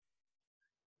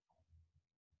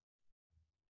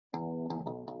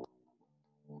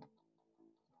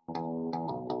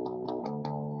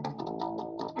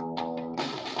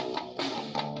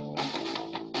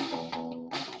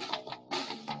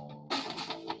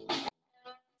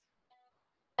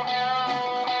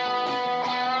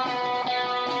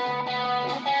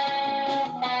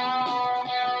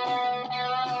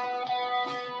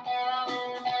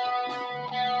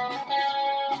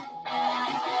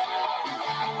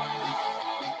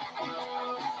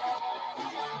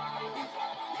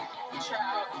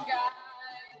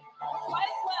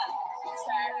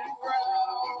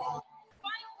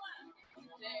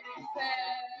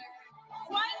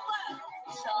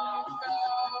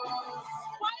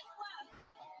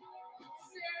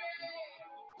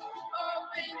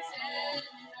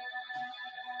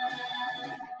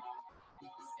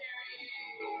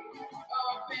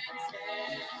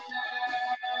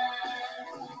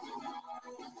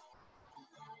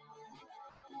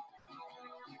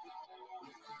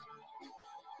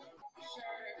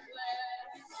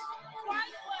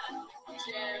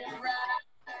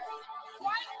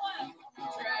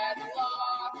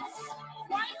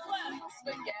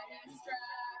spaghetti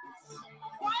straps.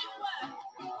 White left,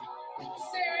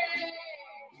 Siri,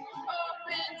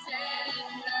 open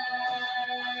Tinder.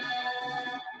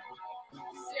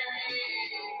 Siri,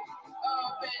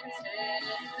 open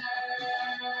Tinder.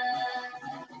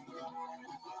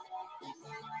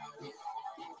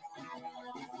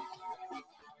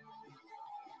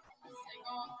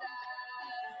 Single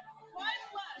dad, white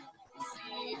left,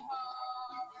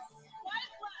 Seahawks.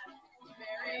 White left,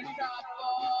 married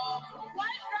couple.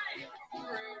 White right,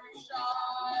 group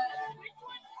shot. Which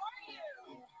one are you?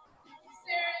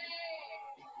 Siri,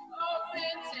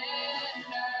 open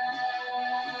Tinder.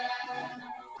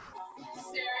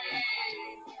 Siri,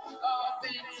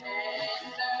 open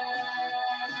Tinder.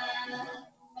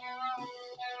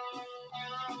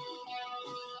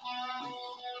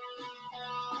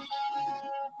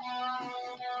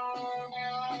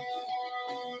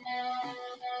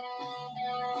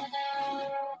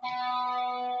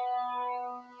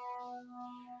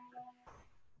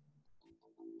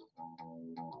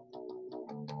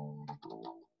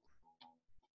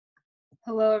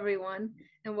 Hello, everyone,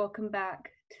 and welcome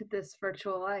back to This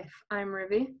Virtual Life. I'm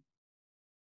Rivi,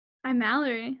 I'm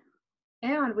Mallory.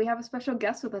 and we have a special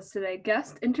guest with us today.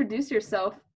 Guest, introduce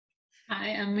yourself. Hi,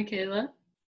 I'm Michaela.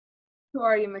 Who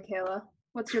are you, Michaela?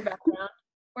 What's your background?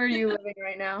 Where are you living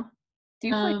right now? Do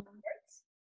you play sports?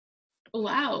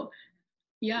 Wow.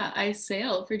 Yeah, I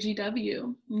sail for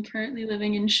GW. I'm currently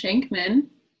living in Shankman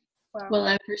while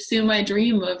I pursue my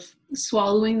dream of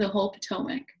swallowing the whole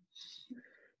Potomac.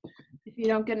 If you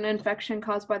don't get an infection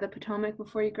caused by the Potomac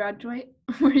before you graduate,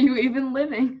 where are you even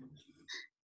living?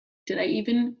 Did I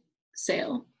even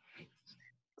sail?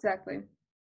 Exactly.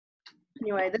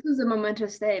 Anyway, this is a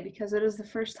momentous day because it is the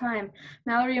first time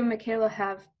Mallory and Michaela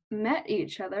have met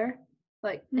each other,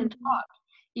 and talked,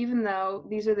 even though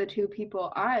these are the two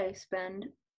people I spend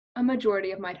a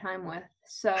majority of my time with.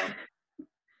 So,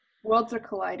 worlds are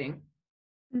colliding.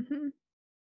 Mm-hmm.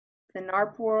 The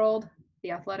NARP world,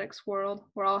 the athletics world,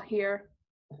 we're all here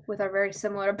with our very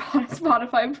similar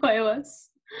Spotify playlists.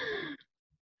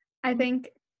 I think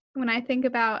when I think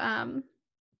about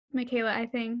Michaela,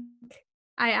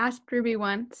 I asked Ruby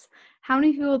once, how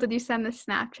many people did you send this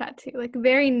Snapchat to? Like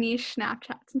very niche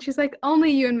Snapchats. And she's like,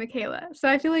 only you and Michaela. So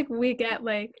I feel like we get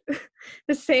like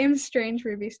the same strange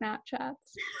Ruby Snapchats.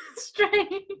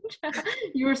 Strange.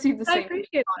 You received the I same.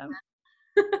 appreciate them.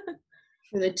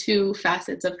 For the two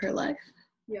facets of her life.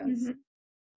 Yes. Mm-hmm.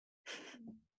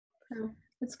 So,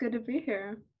 it's good to be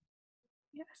here.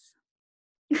 Yes.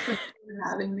 Thanks for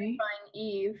having me. Fine,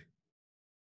 Eve.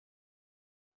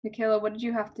 Michaela, what did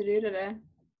you have to do today?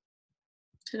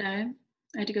 Today,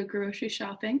 I had to go grocery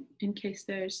shopping in case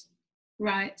there's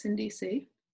riots in DC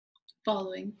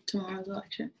following tomorrow's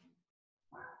election.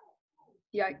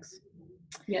 Yikes.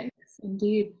 Yikes,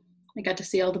 indeed. I got to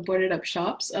see all the boarded up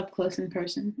shops up close in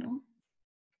person.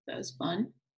 That was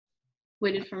fun.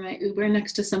 Waited for my Uber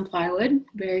next to some plywood.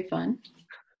 Very fun.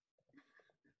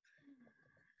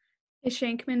 Is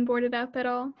Shankman boarded up at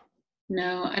all?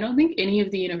 No, I don't think any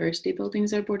of the university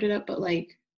buildings are boarded up, but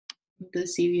like the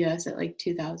CVS at like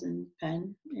 2000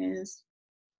 Penn is.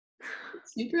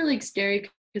 It's super like scary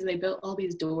because they built all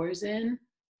these doors in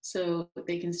so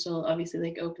they can still obviously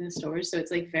like open the stores. So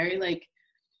it's like very like,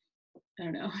 I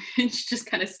don't know, it's just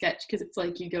kind of sketch because it's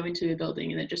like you go into a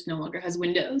building and it just no longer has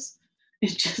windows.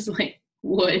 It's just like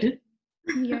wood.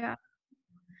 Yeah.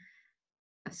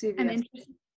 A CVS. I'm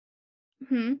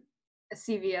interested. A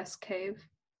CVS cave.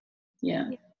 Yeah.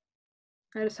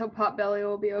 I just hope Potbelly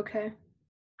will be okay.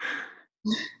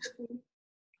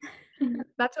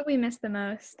 That's what we miss the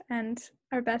most. And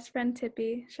our best friend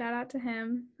Tippy, shout out to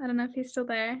him. I don't know if he's still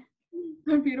there.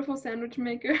 Our beautiful sandwich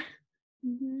maker.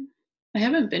 Mm-hmm. I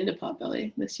haven't been to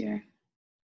Potbelly this year.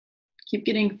 Keep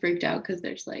getting freaked out because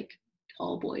there's like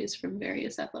tall boys from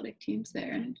various athletic teams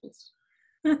there, and it just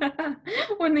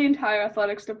when the entire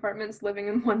athletics department's living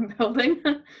in one building.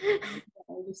 I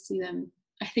just see them.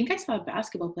 I think I saw a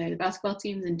basketball player. The basketball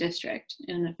team's in district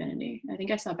in an affinity. I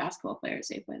think I saw a basketball player at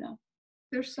Safeway though.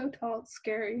 They're so tall, it's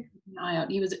scary.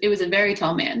 It was a very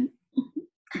tall man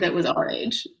that was our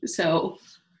age. So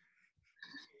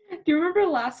do you remember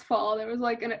last fall there was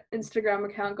like an Instagram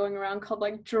account going around called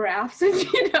like Giraffes in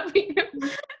GW,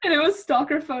 and it was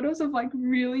stalker photos of like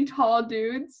really tall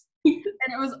dudes, and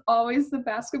it was always the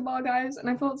basketball guys, and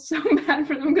I felt so bad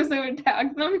for them because they would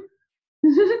tag them.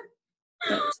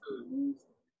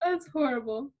 That's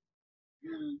horrible.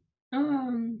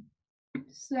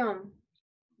 So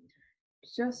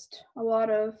just a lot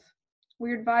of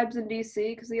weird vibes in DC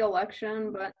because the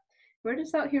election, but we're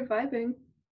just out here vibing.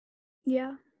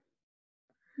 Yeah.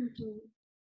 Mm-hmm.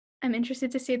 I'm interested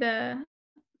to see the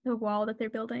the wall that they're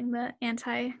building, the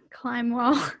anti-climb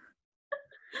wall.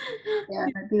 Yeah,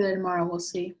 I'll be there tomorrow. We'll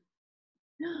see.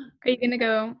 Are you gonna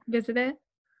go visit it?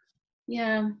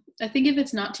 Yeah, I think if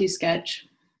it's not too sketch,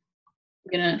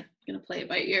 I'm gonna play it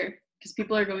by ear because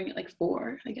people are going at like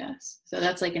 4, I guess. So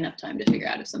that's like enough time to figure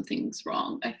out if something's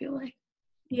wrong. I feel like.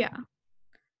 Yeah,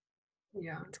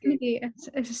 Yeah. it's gonna be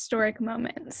a historic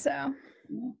moment. So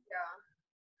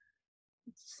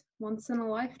It's once in a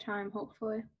lifetime,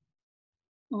 hopefully.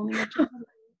 Only a job.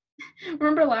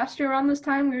 Remember last year around this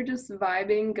time, we were just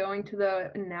vibing, going to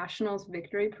the Nationals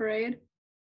victory parade.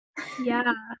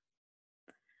 yeah,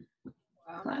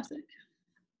 Wow. Classic.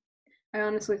 I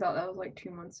honestly thought that was like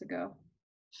 2 months ago.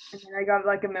 And then I got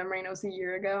like a memory and it was a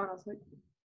year ago, and I was like,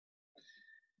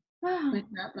 wow. My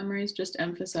snap memories just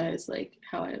emphasize like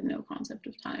how I have no concept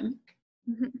of time.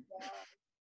 Mhm.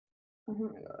 Oh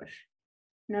my gosh.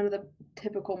 None of the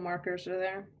typical markers are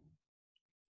there.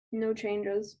 No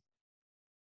changes.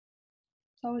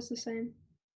 It's always the same.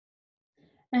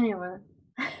 Anyway.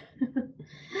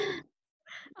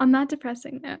 On that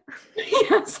depressing note.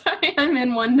 Yeah, sorry, I'm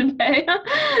in one today.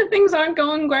 Things aren't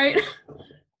going great.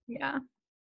 Yeah,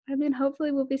 I mean,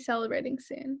 hopefully we'll be celebrating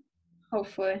soon.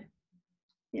 Hopefully.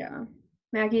 Yeah.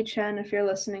 Maggie Chen, if you're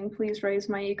listening, please raise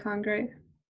my econ grade.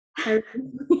 I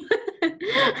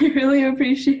really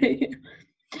appreciate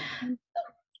you.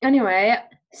 Anyway,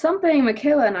 something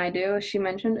Michaela and I do, as she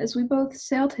mentioned, is we both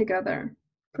sail together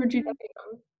for GW.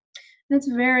 And it's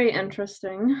very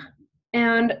interesting.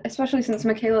 And especially since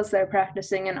Michaela's there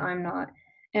practicing and I'm not.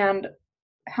 And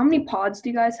how many pods do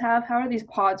you guys have? How are these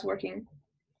pods working?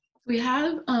 We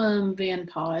have van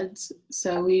pods.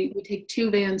 So we take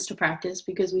 2 vans to practice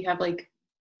because we have like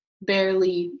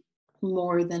barely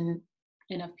more than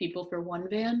enough people for 1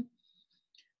 van.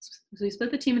 So we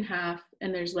split the team in half,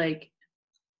 and there's like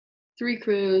 3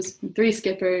 crews, 3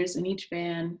 skippers in each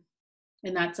van,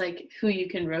 and that's like who you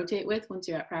can rotate with once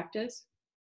you're at practice.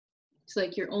 So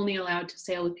like you're only allowed to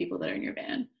sail with people that are in your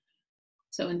van.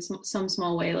 So in some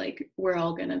small way, like we're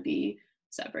all gonna be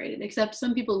separated, except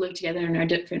some people live together in our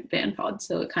different van pods,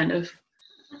 so it kind of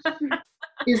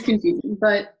is confusing,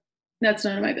 but that's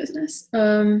none of my business.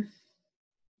 Yeah,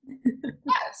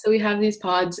 so we have these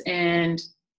pods, and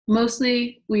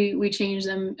mostly we change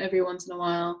them every once in a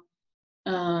while.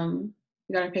 We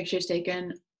got our pictures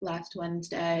taken last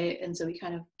Wednesday, and so we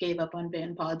kind of gave up on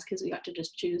van pods because we got to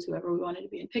just choose whoever we wanted to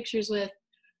be in pictures with.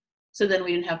 So then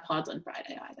we didn't have pods on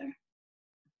Friday either,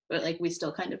 but like we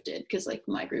still kind of did because like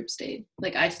my group stayed,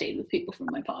 like I stayed with people from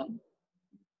my pod.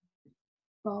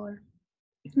 Baller.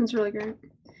 It's really great.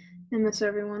 I miss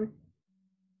everyone.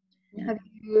 Yeah. Have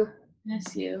you?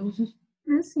 Miss you.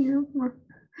 Miss you.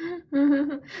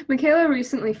 Michaela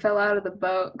recently fell out of the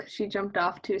boat because she jumped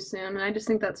off too soon, and I just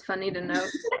think that's funny to note.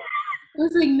 I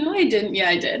was like, no, I didn't. Yeah,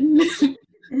 I did.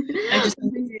 I just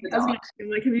I was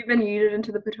like, have you been yeeted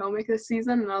into the Potomac this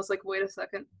season? And I was like, wait a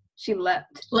second. She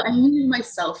leapt. Well, I yeeted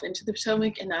myself into the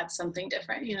Potomac, and that's something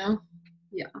different, you know?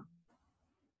 Yeah.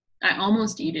 I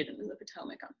almost yeeted into the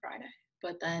Potomac on Friday,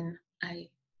 but then I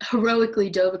heroically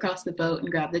dove across the boat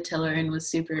and grabbed the tiller and was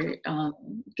super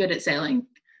good at sailing.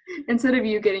 Instead of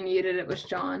you getting yeeted, it was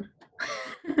John.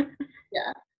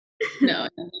 Yeah. No, I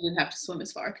didn't have to swim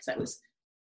as far because I was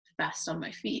fast on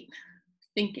my feet,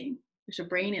 thinking. There's a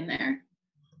brain in there.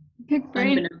 Big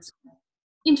brain. Unbeknownst.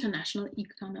 International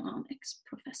economics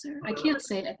professor. I can't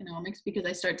say economics because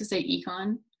I start to say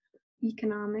econ.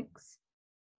 Economics.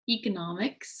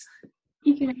 Economics.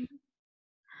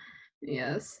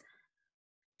 Yes.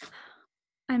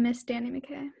 I miss Danny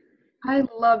McKay. I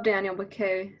love Daniel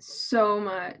McKay so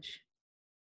much.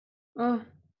 Oh,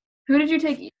 who did you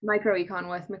take microecon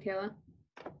with, Michaela?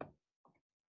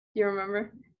 You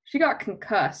remember? She got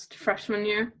concussed freshman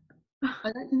year.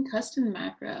 I got concussed in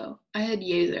macro. I had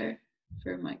Yaser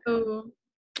for micro. Oh,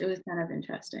 It was kind of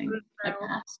interesting. I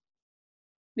passed.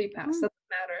 we passed. That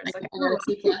matters. I Like, got a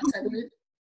C+, I believe.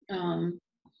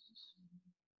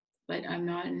 But I'm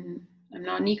not an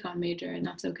econ major, and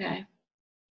that's okay.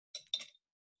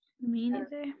 Me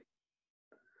neither.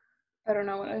 I don't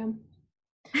know what I am.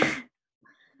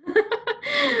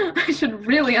 I should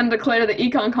really undeclare the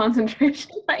econ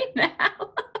concentration right now.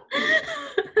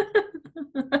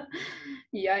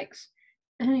 Yikes.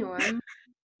 Anyway,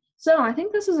 so I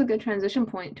think this is a good transition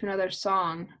point to another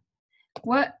song.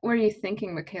 What were you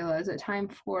thinking, Michaela? Is it time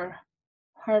for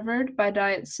Harvard by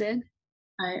Diet Sid?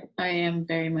 I am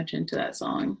very much into that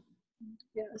song.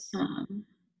 Yes.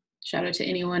 Shout out to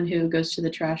anyone who goes to the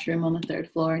trash room on the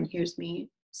 3rd floor and hears me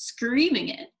screaming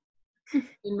it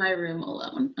in my room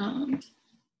alone.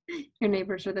 Your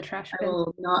neighbors are the trash I bin.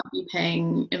 will not be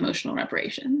paying emotional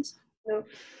reparations. So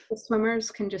the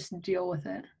swimmers can just deal with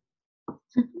it.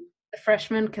 The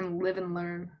freshmen can live and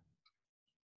learn.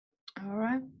 All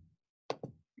right.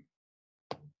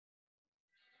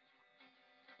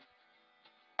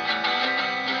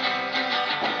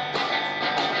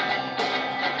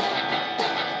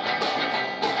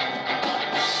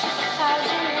 How'd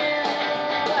you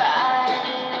know I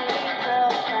really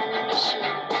girlfriend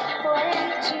issue?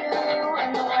 Bored you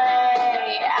in a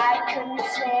way I couldn't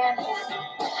stand it.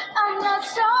 I'm not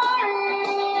sorry,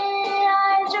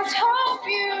 I just hope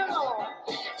you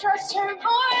trust her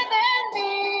more than me.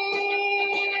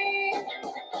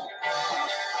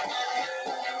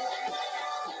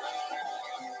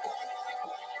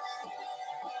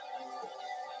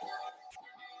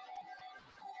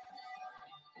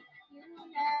 You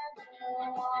never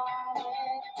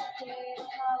wanted to date a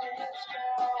college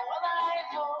girl. Well, I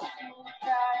hope you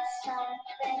got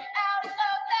something out of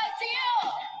that deal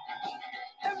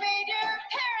that made your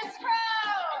parents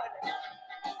proud.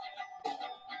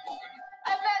 I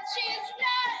bet she's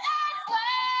not as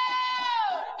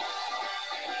loud.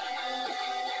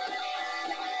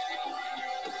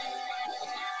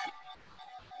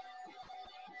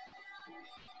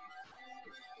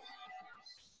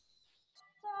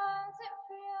 Does it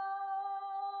feel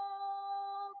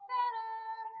better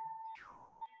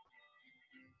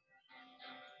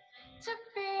to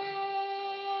be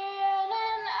in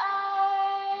an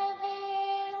Ivy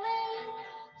League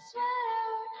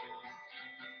sweater?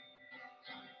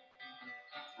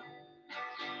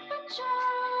 Put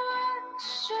your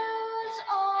shoes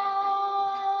on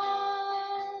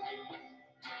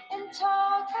and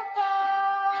talk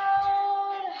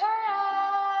about her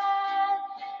at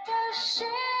the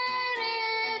shitty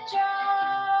job.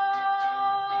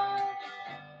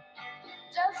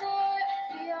 Does it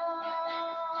feel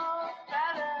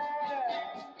better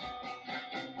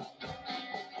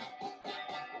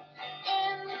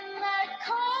in that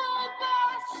cold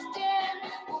Boston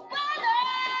weather?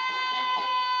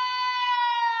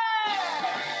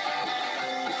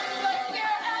 But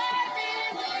your Ivy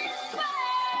League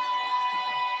sweater,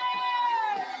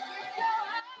 you know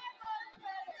I was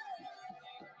better.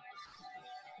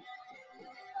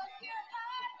 But your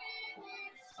Ivy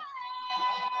League sweater.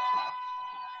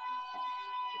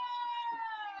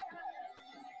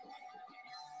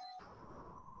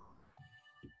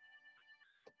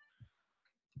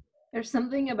 There's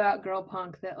something about girl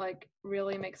punk that like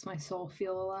really makes my soul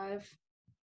feel alive.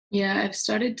 Yeah, I've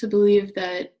started to believe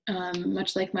that,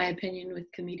 much like my opinion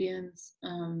with comedians,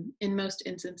 in most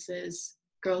instances,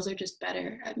 girls are just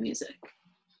better at music.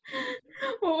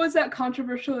 What was that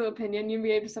controversial opinion you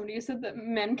gave to somebody who said that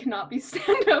men cannot be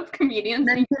stand-up comedians?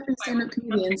 Men can't be stand-up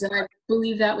comedians, and I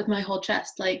believe that with my whole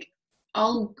chest. Like,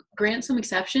 I'll grant some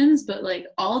exceptions, but like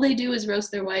all they do is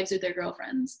roast their wives or their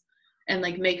girlfriends, and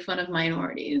like make fun of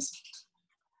minorities.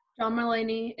 John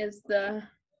Mulaney is the.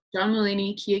 John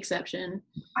Mulaney, key exception.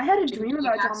 I had a dream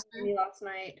about John Baxter. Mulaney last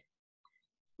night.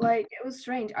 Like, it was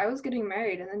strange. I was getting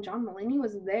married, and then John Mulaney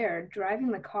was there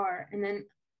driving the car, and then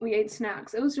we ate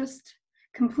snacks. It was just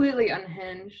completely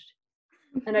unhinged.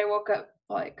 And I woke up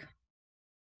like,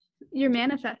 You're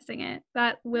manifesting it.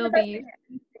 That will be you.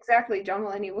 exactly, John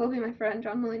Mulaney will be my friend.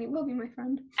 John Mulaney will be my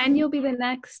friend. And you'll be the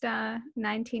next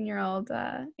 19-year-old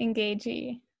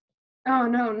engagee. Oh,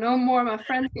 no, no more of my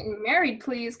friends getting married,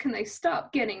 please. Can they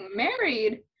stop getting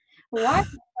married? Why do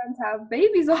my friends have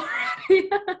babies already?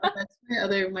 That's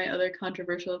my other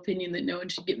controversial opinion, that no one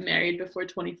should get married before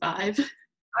 25.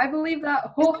 I believe that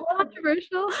Is whole it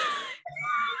controversial?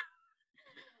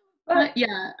 But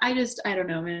yeah, I don't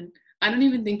know, man. I don't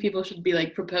even think people should be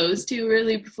like proposed to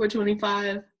really before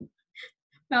 25.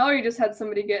 Mallory just had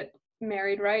somebody get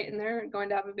married, right? And they're going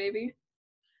to have a baby.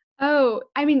 Oh,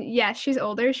 I mean, yeah, she's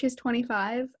older. She's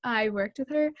 25. I worked with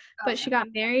her, but she Okay. got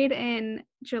married in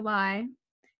July.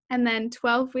 And then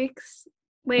 12 weeks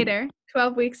later,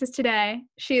 12 weeks is today,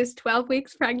 she is 12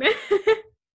 weeks pregnant.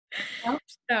 Well.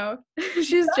 So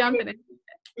she's jumping in.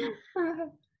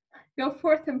 Go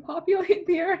forth and populate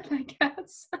the earth, I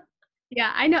guess.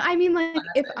 Yeah, I know. I mean, like,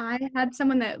 if I had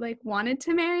someone that, like, wanted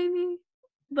to marry me,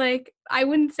 like, I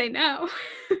wouldn't say no.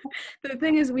 The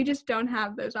thing is, we just don't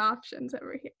have those options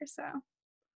over here, so.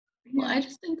 Well, I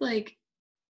just think, like,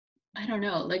 I don't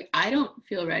know, like, I don't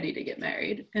feel ready to get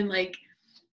married. And, like,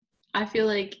 I feel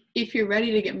like if you're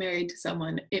ready to get married to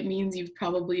someone, it means you've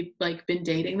probably, like, been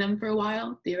dating them for a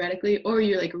while, theoretically, or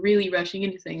you're, like, really rushing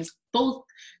into things. Both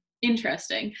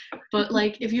interesting. But,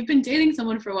 like, if you've been dating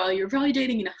someone for a while, you're probably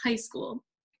dating in high school.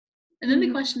 And then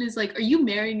the question is, like, are you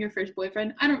marrying your first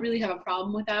boyfriend? I don't really have a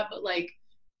problem with that, but, like,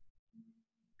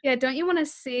 Yeah, don't you want to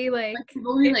see, like, you've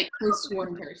only, like, close to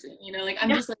one person, you know? Like, I'm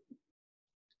just, like,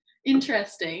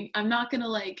 interesting. I'm not gonna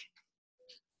like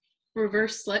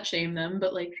reverse slut shame them,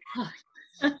 but like,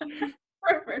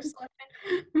 Reverse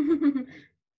slut.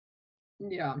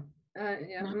 Yeah.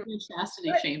 Yeah. I'm not gonna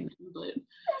chastity shame them,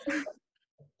 but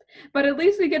But at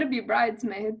least we get to be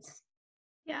bridesmaids.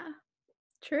 Yeah,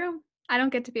 true. I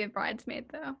don't get to be a bridesmaid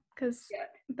though, because Yeah.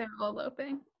 they're all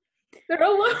eloping. They're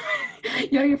all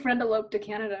Yo, your friend eloped to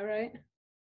Canada, right?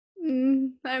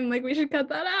 I'm like, we should cut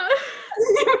that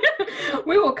out.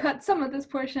 We will cut some of this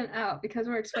portion out because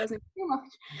we're exposing too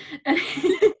much. And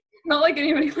not like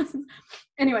anybody listens.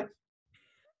 Anyway,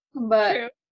 but True.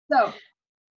 so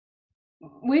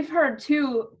we've heard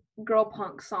 2 girl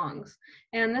punk songs,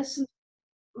 and this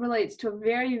relates to a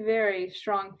very, very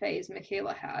strong phase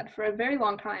Michaela had for a very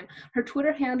long time. Her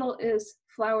Twitter handle is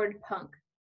Flowered Punk.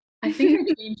 I think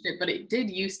I changed it, but it did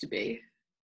used to be.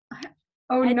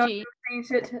 Oh no, Edgy. you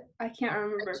changed it to, I can't I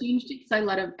remember. changed it because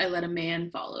I let a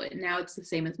man follow it. Now it's the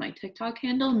same as my TikTok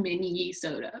handle, Mini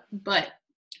Soda. But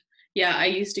yeah, I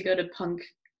used to go to punk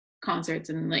concerts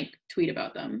and like tweet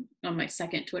about them on my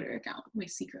second Twitter account, my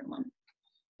secret one.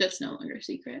 That's no longer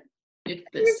secret. If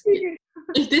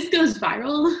this goes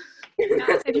viral,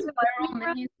 It's viral.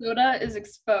 Minnesota is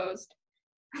exposed.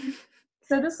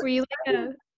 So this Were you like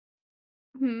a?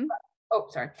 Oh,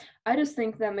 sorry. I just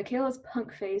think that Michaela's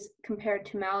punk phase compared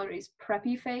to Mallory's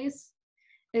preppy phase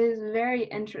is very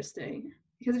interesting.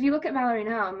 Because if you look at Mallory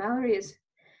now, Mallory is,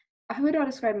 I would not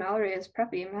describe Mallory as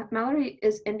preppy. Mallory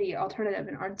is indie, alternative,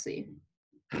 and artsy.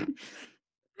 I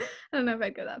don't know if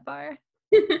I'd go that far.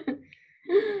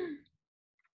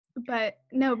 But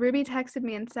no, Ruby texted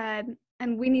me and said,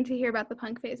 and we need to hear about the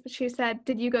punk phase, but she said,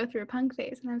 did you go through a punk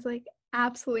phase? And I was like,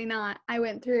 absolutely not. I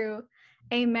went through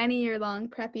a many-year-long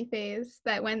preppy phase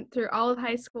that went through all of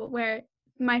high school, where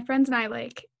my friends and I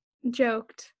like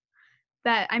joked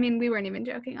that, I mean, we weren't even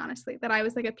joking, honestly, that I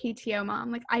was like a PTO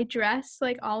mom. Like I dressed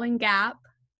like all in Gap,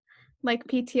 like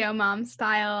PTO mom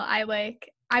style.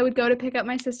 I would go to pick up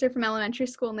my sister from elementary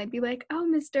school and they'd be like, oh,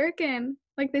 Miss Durkin.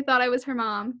 Like they thought I was her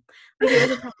mom. Like it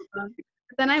was a problem.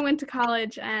 But then I went to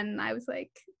college and I was like,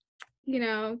 you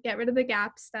know, get rid of the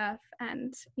Gap stuff.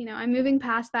 And, you know, I'm moving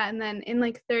past that. And then in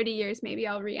like 30 years, maybe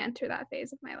I'll re-enter that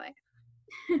phase of my life.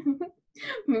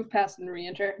 Move past and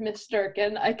re-enter. Miss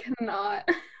Durkin, I cannot.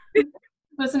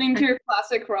 Listening to your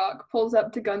classic rock, pulls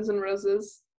up to Guns N'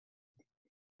 Roses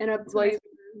in a blazer.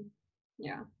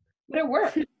 Yeah. But it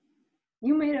worked.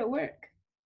 You made it work.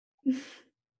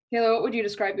 Kayla, what would you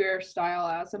describe your style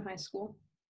as in high school?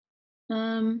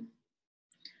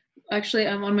 Actually,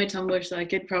 I'm on my Tumblr, so I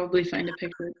could probably find a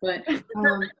picture, but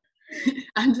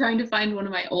I'm trying to find one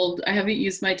of my old, I haven't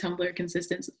used my Tumblr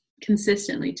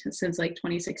consistently since like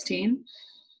 2016,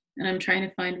 and I'm trying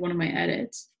to find one of my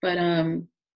edits, but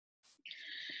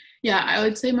yeah, I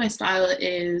would say my style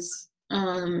is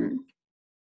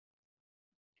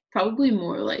probably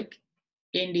more like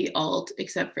indie alt,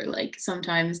 except for like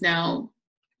sometimes now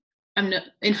I'm not,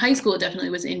 in high school it definitely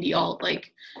was indie alt,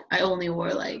 like I only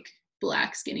wore like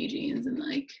black skinny jeans and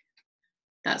like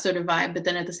that sort of vibe, but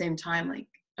then at the same time like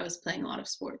I was playing a lot of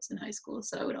sports in high school,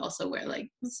 so I would also wear like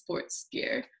sports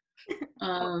gear.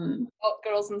 Alt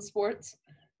girls in sports.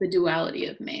 The duality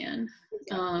of man.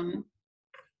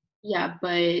 Yeah,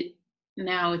 but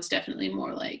now it's definitely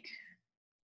more like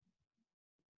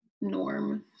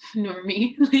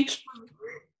normie. Like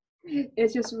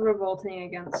It's just revolting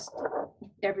against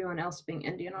everyone else being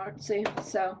Indian artsy,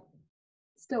 so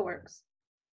still works.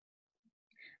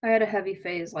 I had a heavy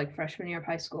phase like freshman year of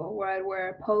high school where I'd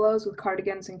wear polos with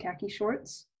cardigans and khaki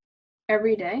shorts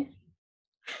every day.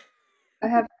 I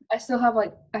have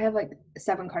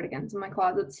 7 cardigans in my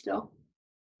closet still.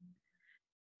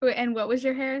 Wait, and what was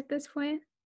your hair at this point?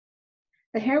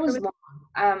 The hair was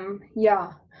long.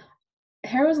 Yeah.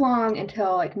 Hair was long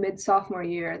until like mid-sophomore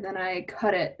year. Then I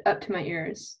cut it up to my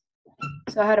ears.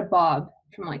 So I had a bob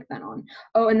from like then on.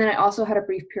 Oh, and then I also had a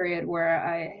brief period where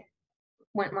I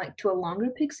went like to a longer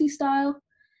pixie style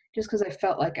just because I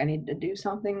felt like I needed to do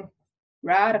something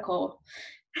radical.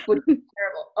 Would be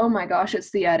terrible. Oh my gosh,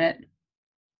 it's the edit.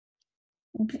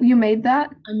 You made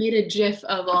that? I made a GIF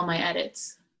of all my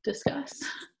edits. Discuss.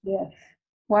 Yeah.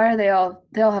 Why are they all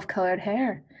have colored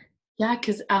hair? Yeah,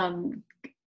 because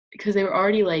they were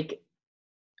already like,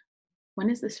 when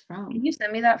is this from? Can you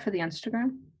send me that for the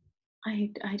Instagram?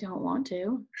 I don't want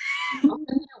to. I'll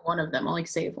send you one of them. I'll like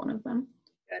save one of them.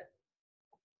 Good.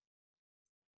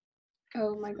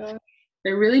 Oh my god.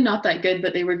 They're really not that good,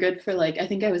 but they were good for like, I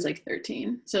think I was like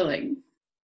 13. So like.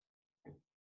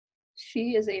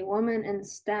 She is a woman in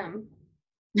STEM.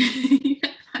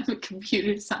 I'm a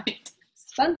computer scientist.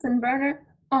 Bunsen burner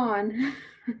on.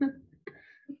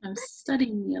 I'm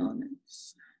studying the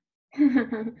elements.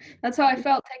 That's how I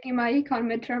felt taking my econ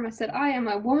midterm. I said, I am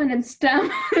a woman in STEM.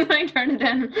 I turned it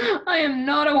in. I am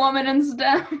not a woman in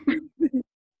STEM.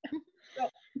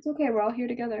 But it's okay. We're all here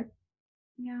together.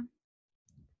 Yeah.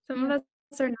 Some of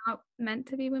us are not meant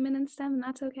to be women in STEM, and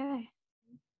that's okay.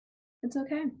 It's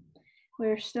okay.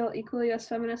 We're still equally as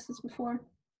feminist as before.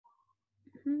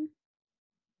 Mhm.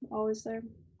 Always there.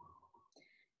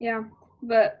 Yeah,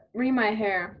 but my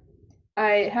hair.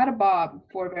 I had a bob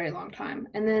for a very long time,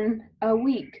 and then a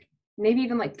week, maybe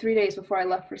even like 3 days before I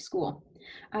left for school,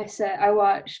 I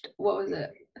watched, what was it?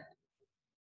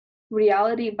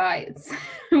 Reality Bites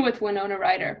with Winona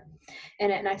Ryder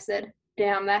in it, and I said,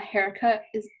 damn, that haircut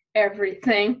is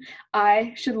everything.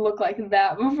 I should look like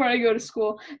that before I go to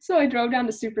school. So I drove down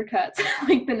to Supercuts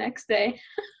like the next day,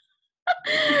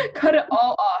 cut it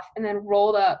all off, and then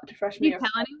rolled up to freshman You year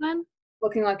tell anyone?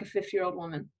 looking like a 50-year-old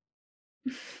woman.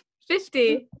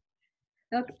 50.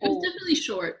 I looked It was old. definitely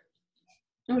short.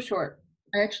 It was short.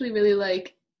 I actually really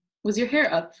like. Was your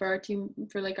hair up for our team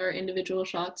for like our individual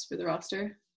shots for the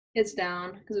roster? It's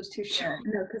down because it was too short.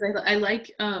 No, because I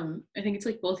like I think it's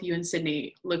like both you and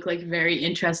Sydney look like very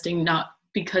interesting, not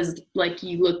because like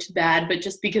you looked bad, but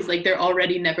just because like they're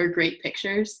already never great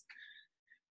pictures.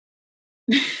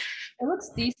 It looks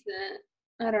decent.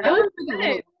 I don't I know. would like a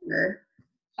little longer.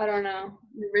 I don't know.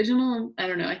 The original, I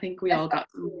don't know. I think we all got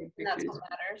some great And that's pictures. what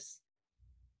matters.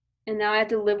 And now I have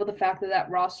to live with the fact that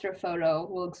that roster photo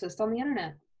will exist on the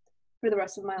internet for the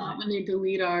rest of my Not life. when they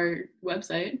delete our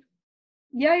website.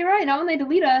 Yeah, you're right. Not when they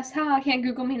delete us. How I can't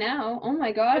Google me now. Oh my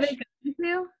Are gosh. they going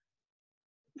to?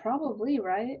 Probably,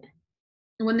 right?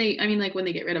 When they, I mean, like when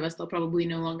they get rid of us, they'll probably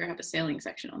no longer have a sailing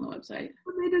section on the website.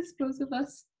 When they dispose of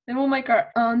us. Then we'll make our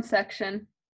own section.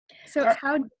 So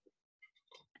Are-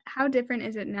 how different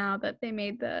is it now that they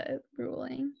made the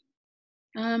ruling?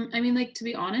 I mean, like to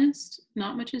be honest,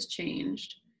 not much has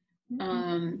changed.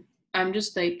 I'm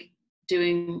just like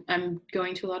I'm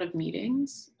going to a lot of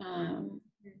meetings.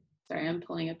 Sorry, I'm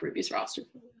pulling up Ruby's roster.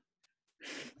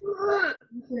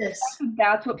 This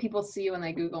That's what people see when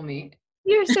they Google me.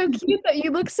 You're so cute. That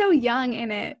you look so young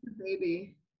in it.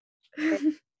 Baby. But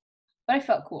I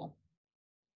felt cool.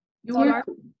 you You are are-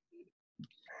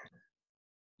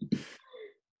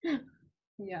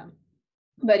 Yeah.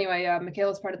 But anyway, yeah,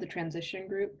 Michaela's part of the transition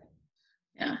group.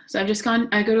 Yeah, so I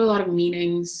go to a lot of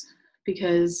meetings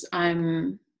because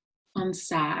I'm on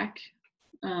SAC,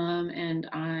 and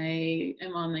I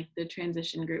am on like the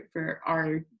transition group for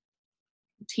our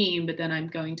team, but then I'm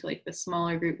going to like the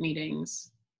smaller group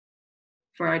meetings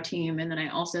for our team, and then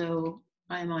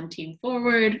I'm on Team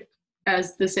Forward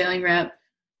as the sailing rep,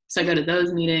 so I go to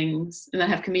those meetings, and then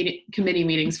have committee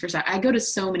meetings for SAC. I go to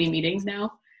so many meetings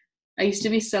now. I used to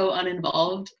be so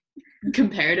uninvolved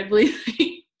comparatively.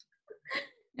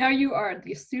 Now you are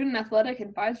the Student Athletic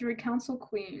Advisory Council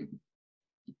queen.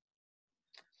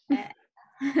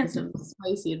 Some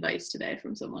spicy advice today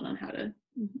from someone on how to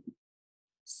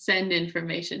send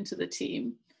information to the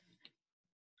team.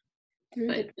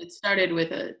 But it started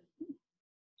with a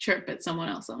chirp at someone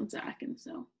else on Zach, and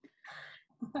so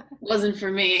it wasn't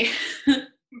for me.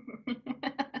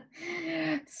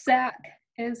 SAC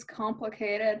is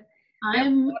complicated. We have a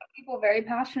lot of people very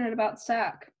passionate about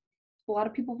SAC. A lot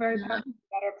of people very passionate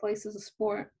about our place as a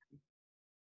sport.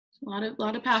 A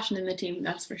lot of passion in the team,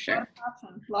 that's for sure.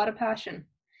 A lot of passion.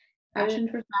 Passion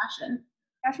for fashion.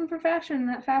 Passion for fashion.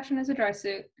 That fashion is a dry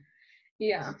suit.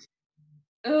 Yeah.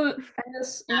 I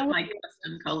just, Not my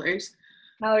custom colors.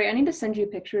 Mallory, I need to send you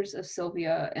pictures of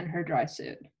Sylvia in her dry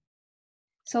suit.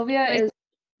 Sylvia is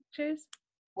pictures?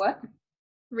 What?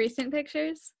 Recent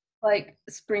pictures? Like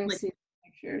spring season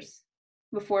pictures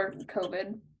before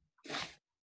COVID.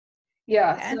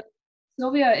 Yeah. So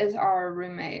Sylvia is our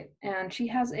roommate, and she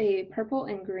has a purple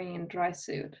and green dry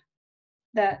suit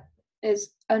that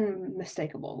is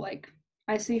unmistakable. Like,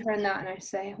 I see her in that and I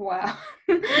say, wow,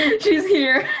 she's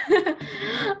here.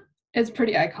 It's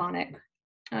pretty iconic.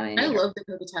 I love the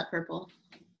Cocotat purple.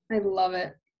 I love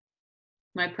it.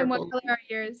 My purple. And what color are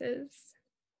yours is?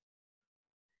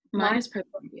 Mine is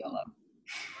purple and yellow.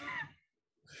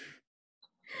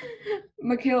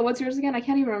 Michaela, what's yours again? I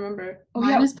can't even remember. Oh,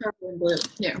 Mine is purple and blue.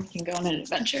 Yeah, we can go on an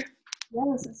adventure.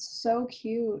 Yes, it's so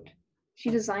cute. She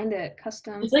designed it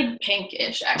custom. It's like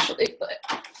pinkish, actually,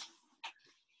 but.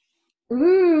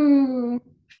 Ooh.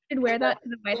 I should wear that to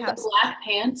the White House. Black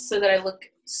pants so that I look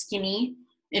skinny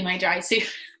in my dry suit.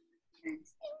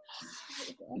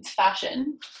 It's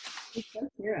fashion. It's so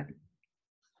cute.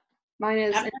 Mine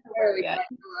is entirely yellow.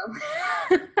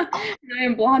 I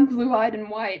am blonde, blue-eyed, and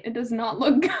white. It does not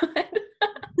look good.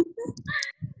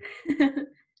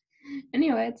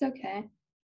 Anyway, it's okay.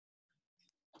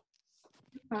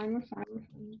 We're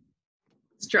fine.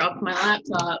 Just dropped my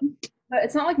laptop. But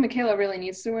it's not like Michaela really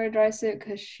needs to wear a dry suit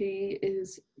because she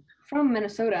is from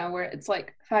Minnesota where it's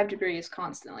like 5 degrees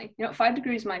constantly. 5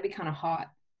 degrees might be kind of hot.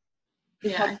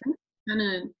 Yeah,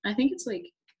 I think it's like,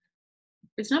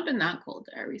 it's not been that cold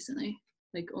there recently.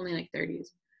 Like only like 30s.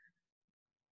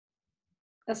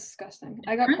 That's disgusting.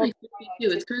 I got cold.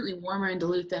 It's currently warmer in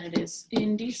Duluth than it is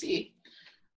in DC.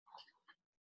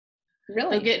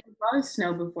 Really? Like it'll probably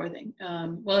snow before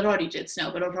well, it already did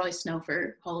snow, but it'll probably snow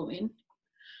for Halloween.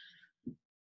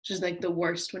 Which is like the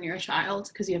worst when you're a child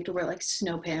because you have to wear like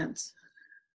snow pants,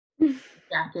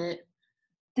 jacket.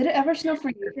 Did it ever snow for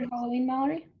you for Halloween,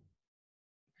 Mallory?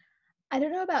 I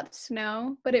don't know about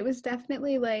snow, but it was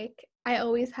definitely like I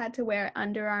always had to wear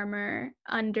Under Armour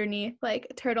underneath, like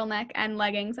turtleneck and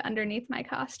leggings underneath my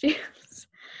costumes.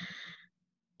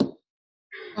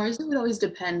 Ours would always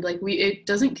depend. Like it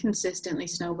doesn't consistently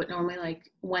snow, but normally like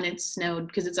when it snowed,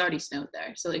 because it's already snowed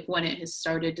there. So like when it has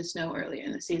started to snow earlier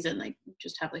in the season, like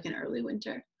just have like an early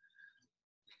winter.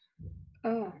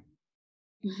 Oh.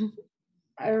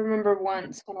 I remember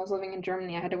once when I was living in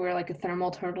Germany, I had to wear like a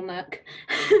thermal turtleneck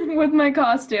with my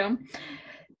costume.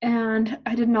 And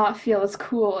I did not feel as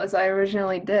cool as I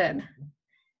originally did.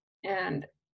 And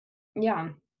yeah,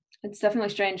 it's definitely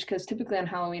strange because typically on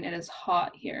Halloween it is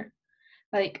hot here.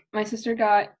 Like my sister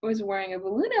was wearing a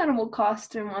balloon animal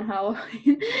costume on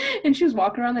Halloween and she was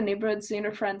walking around the neighborhood seeing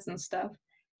her friends and stuff.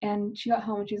 And she got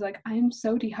home and she's like, I am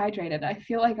so dehydrated. I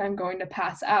feel like I'm going to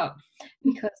pass out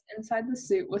because inside the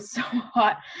suit was so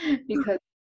hot because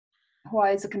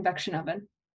Hawaii is a convection oven.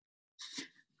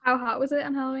 How hot was it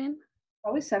on Halloween?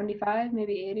 Probably 75,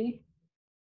 maybe 80.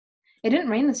 It didn't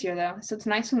rain this year though, so it's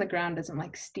nice when the ground isn't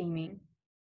like steaming.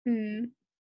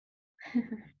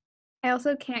 I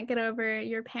also can't get over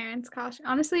your parents' costume.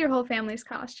 Honestly, your whole family's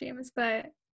costumes,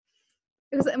 but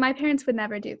my parents would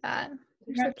never do that.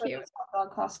 They're so cute. Hot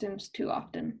dog costumes too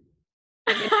often.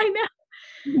 I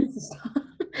know.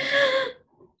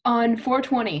 On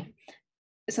 420,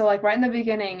 so like right in the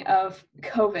beginning of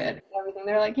COVID and everything,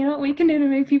 they're like, you know what we can do to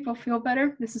make people feel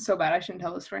better? This is so bad, I shouldn't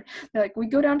tell this story. They're like, we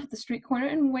go down to the street corner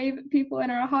and wave at people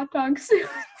in our hot dog suits.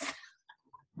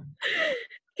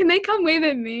 Can they come wave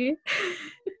at me?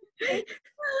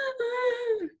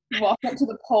 Walk up to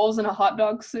the polls in a hot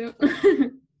dog suit.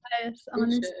 Yes,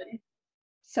 honestly.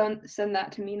 Send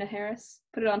that to Mina Harris.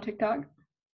 Put it on TikTok.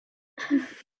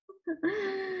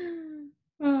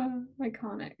 Oh,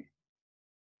 iconic.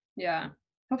 Yeah.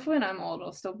 Hopefully when I'm old,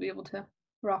 I'll still be able to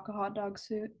rock a hot dog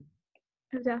suit.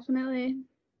 Definitely.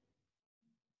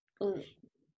 Ugh.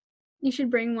 You should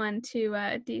bring one to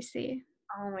DC.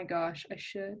 Oh my gosh, I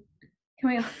should.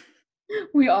 Can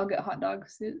we all get hot dog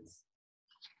suits?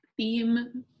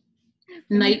 Theme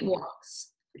night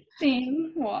walks.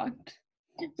 Theme walked.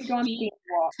 We go on theme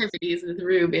walk. Activities with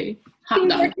Ruby. Hot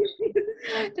dog.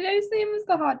 Today's theme is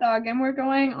the hot dog, and we're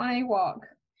going on a walk.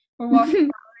 We're walking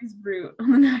Mallory's route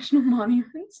on the national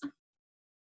monuments.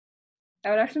 That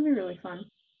would actually be really fun.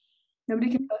 Nobody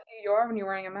can tell who you are when you're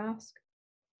wearing a mask.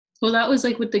 Well, that was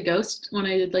like with the ghost, when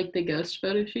I did like the ghost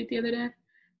photo shoot the other day.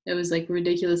 It was like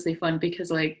ridiculously fun because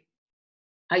like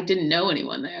I didn't know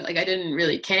anyone there. Like I didn't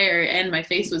really care, and my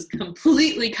face was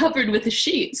completely covered with a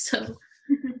sheet. So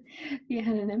the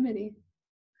anonymity.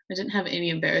 I didn't have any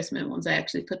embarrassment once I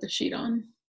actually put the sheet on.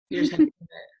 You just have to do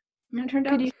it. And it turned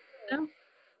out.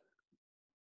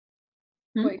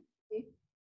 Wait.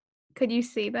 Could you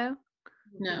see though?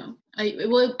 No,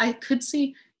 I could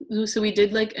see. So we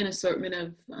did like an assortment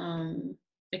of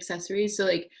accessories. So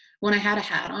like when I had a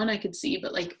hat on, I could see,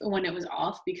 but like when it was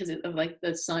off because of like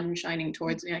the sun shining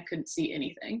towards me, I couldn't see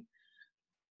anything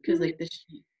because like the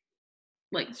sheet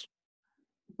like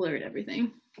blurred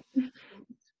everything.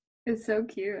 It's so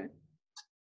cute.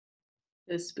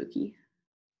 It was spooky.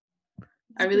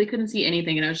 I really couldn't see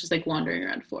anything, and I was just like wandering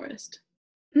around forest.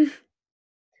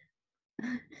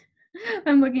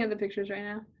 I'm looking at the pictures right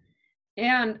now.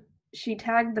 And she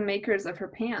tagged the makers of her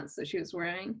pants that she was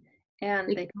wearing, and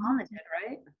they commented,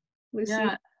 right? Lucy?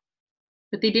 Yeah.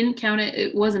 But they didn't count it.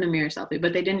 It wasn't a mirror selfie,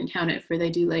 but they didn't count it for, they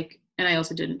do like, and I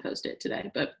also didn't post it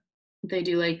today, but they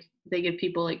do like, they give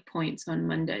people like points on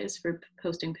Mondays for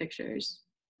posting pictures.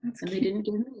 That's and cute. they didn't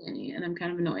give me any, and I'm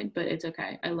kind of annoyed, but it's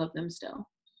okay. I love them still.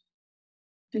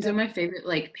 These are my favorite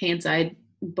like pants I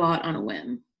bought on a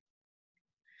whim.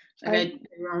 Like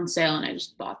they were on sale and I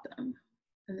just bought them,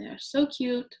 and they are so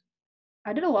cute.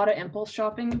 I did a lot of impulse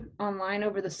shopping online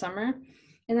over the summer,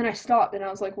 and then I stopped and I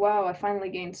was like, wow, I finally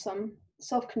gained some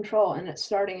self-control and it's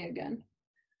starting again.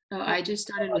 Oh, I just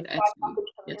started with Etsy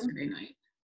yesterday night.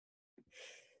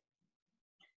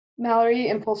 Mallory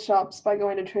impulse shops by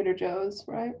going to Trader Joe's,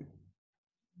 right?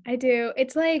 I do.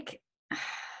 It's like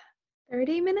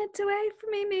 30 minutes away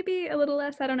from me, maybe a little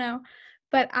less, I don't know.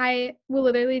 But I will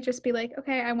literally just be like,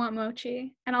 okay, I want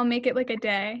mochi. And I'll make it like a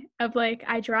day of like,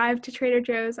 I drive to Trader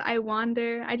Joe's, I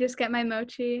wander, I just get my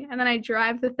mochi, and then I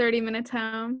drive the 30 minutes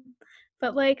home.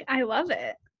 But like, I love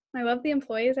it. I love the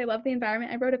employees. I love the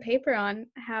environment. I wrote a paper on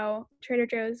how Trader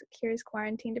Joe's cures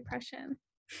quarantine depression.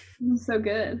 So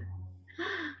good.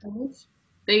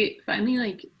 They finally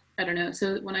like, I don't know.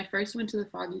 So when I first went to the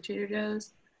Foggy Trader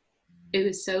Joe's, it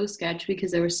was so sketch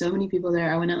because there were so many people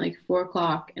there. I went at like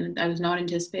 4:00 and I was not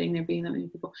anticipating there being that many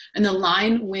people. And the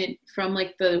line went from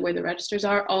like where the registers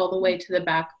are all the way to the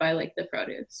back by like the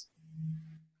produce.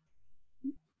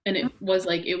 And it was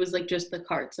like just the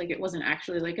carts. Like it wasn't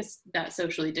actually like that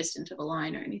socially distant of a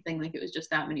line or anything. Like it was just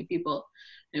that many people.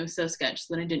 And it was so sketch.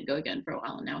 So then I didn't go again for a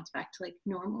while, and now it's back to like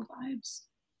normal vibes.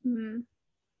 Mm-hmm.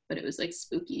 But it was like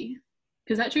spooky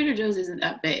because that Trader Joe's isn't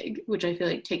that big, which I feel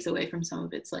like takes away from some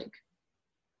of its like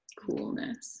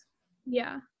coolness.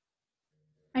 Yeah.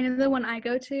 I know the one I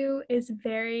go to is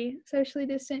very socially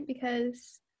distant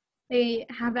because they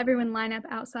have everyone line up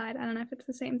outside. I don't know if it's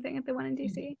the same thing at the one in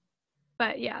DC.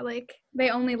 But yeah, like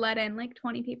they only let in like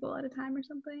 20 people at a time or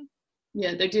something.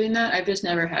 Yeah, they're doing that. I've just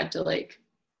never had to like,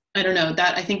 I don't know,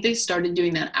 that I think they started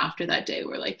doing that after that day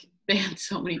where like they had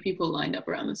so many people lined up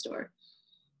around the store.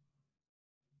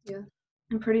 Yeah.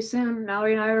 And pretty soon,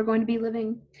 Mallory and I are going to be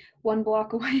living 1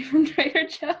 block away from Trader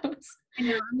Joe's. I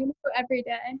know, I'm gonna go every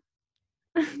day.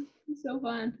 So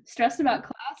fun. Stressed about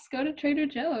class? Go to Trader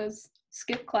Joe's.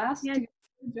 Skip class Yeah. to go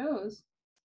to Trader Joe's.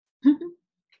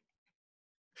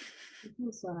 It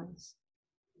feels so nice.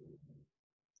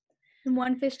 And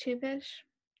one fish, two fish.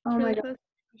 Oh my god,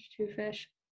 two fish.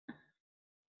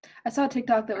 I saw a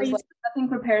TikTok that was like, nothing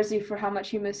prepares you for how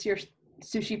much you miss your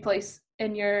sushi place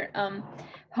in your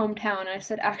hometown. And I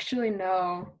said, actually,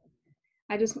 no.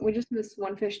 We just missed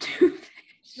one fish, two fish.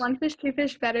 One fish, two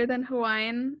fish better than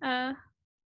Hawaiian.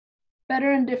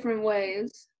 Better in different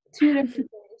ways. Two different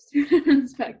ways, two different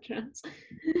spectrums.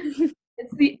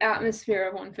 It's the atmosphere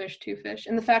of one fish, two fish.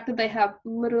 And the fact that they have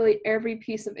literally every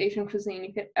piece of Asian cuisine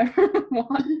you could ever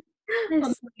want.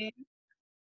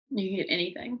 You can get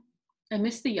anything. I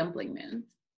miss the Yumpling Man.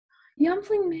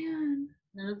 Yumpling Man.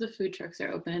 None of the food trucks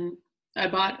are open.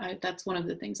 That's one of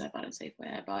the things I bought at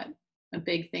Safeway. I bought a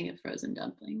big thing of frozen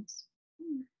dumplings.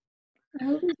 I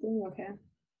hope he's doing okay.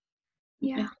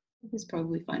 Yeah. He's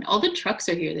probably fine. All the trucks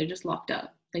are here. They're just locked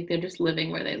up. Like they're just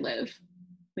living where they live.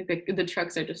 Like the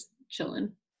trucks are just chilling.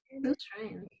 That's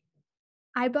strange.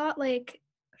 I bought like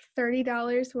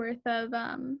 $30 worth of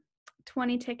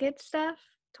 20 ticket stuff,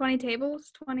 20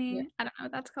 tables, 20, yeah. I don't know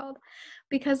what that's called,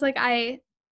 because like I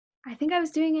think I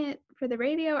was doing it for the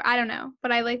radio, I don't know,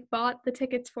 but I like bought the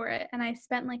tickets for it and I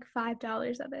spent like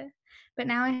 $5 of it, but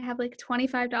now I have like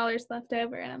 $25 left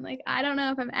over and I'm like, I don't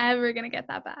know if I'm ever gonna get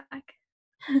that back.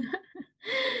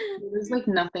 There's like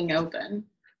nothing open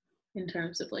in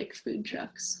terms of like food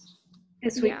trucks.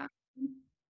 Yeah.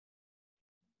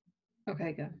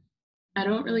 Okay, good. I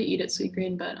don't really eat at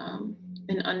Sweetgreen, but an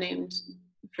unnamed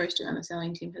first year on the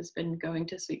sailing team has been going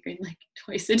to Sweetgreen like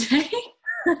twice a day.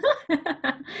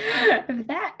 If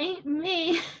that ain't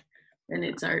me. And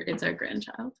it's our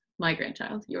grandchild. My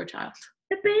grandchild, your child.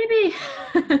 The baby.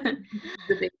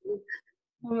 The baby.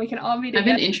 When we can all be together.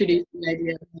 I've been introducing the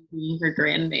idea of being her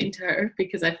grand name to her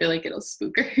because I feel like it'll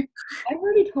spook her. I've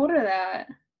already told her that.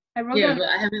 Yeah, but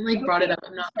I haven't like brought it up.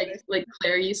 I'm not like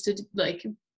Claire used to like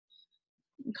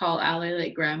call Allie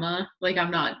like grandma. Like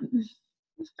I'm not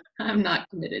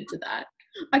committed to that.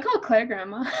 I call Claire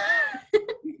grandma.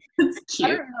 It's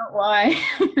cute. I don't know why.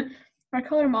 I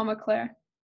call her Mama Claire.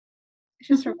 It's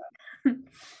just her.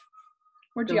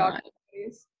 We're geography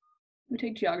buddies. We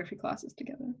take geography classes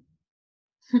together.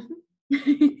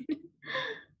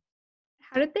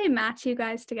 How did they match you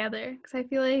guys together? Because I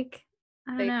feel like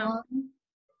I don't know.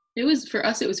 It was for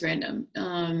us. It was random.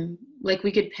 Like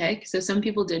we could pick. So some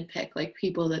people did pick like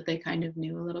people that they kind of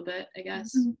knew a little bit. I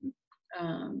guess.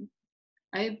 Mm-hmm.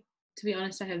 To be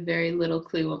honest, I have very little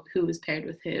clue who was paired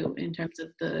with who in terms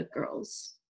of the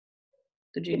girls,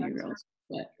 the junior girls.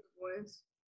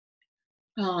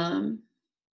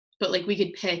 But like we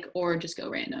could pick or just go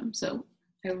random. So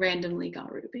I randomly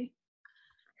got Ruby.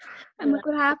 And look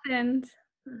what happened.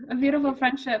 A beautiful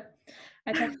friendship.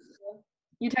 I texted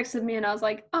you texted me and I was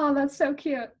like, oh, that's so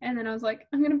cute. And then I was like,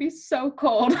 I'm gonna be so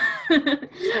cold.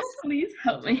 Please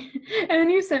help me. And then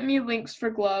you sent me links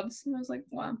for gloves. And I was like,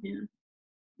 wow. Yeah.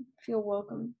 Feel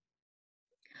welcome.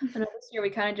 And this year we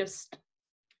kind of just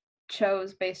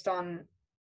chose based on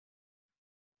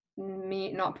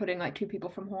me not putting like 2 people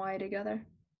from Hawaii together.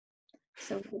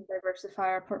 So we could diversify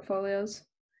our portfolios.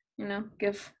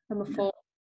 give them a full.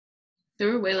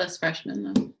 There were way less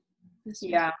freshmen though. this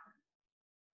year. Yeah.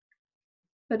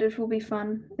 But it will be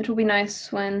fun. It will be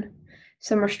nice when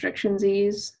some restrictions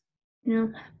ease. Be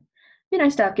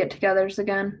nice to have get-togethers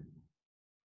again.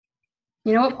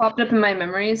 You know what popped up in my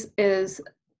memories is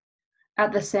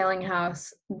at the sailing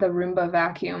house, the Roomba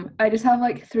vacuum. I just have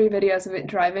like 3 videos of it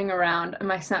driving around in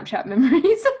my Snapchat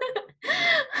memories.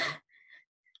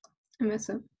 I miss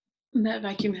it. That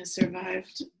vacuum has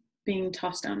survived being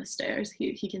tossed down the stairs.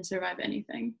 He can survive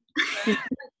anything. He's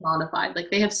modified. Like,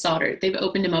 they have soldered. They've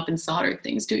opened him up and soldered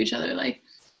things to each other. Like,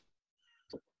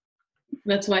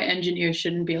 that's why engineers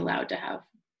shouldn't be allowed to have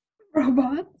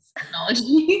Robots.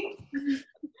 technology.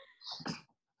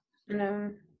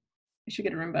 We should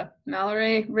get a Roomba.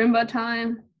 Mallory, Roomba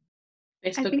time.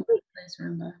 Facebook think plays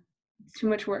Roomba. It's too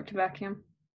much work to vacuum.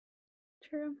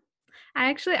 True.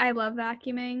 I love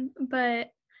vacuuming,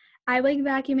 but I like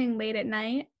vacuuming late at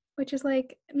night, which is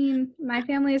like, I mean, my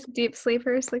family is deep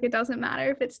sleepers, like it doesn't matter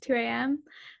if it's 2 a.m.,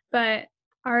 but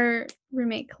our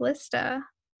roommate Callista,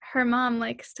 her mom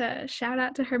likes to shout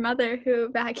out to her mother who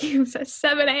vacuums at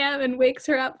 7 a.m. and wakes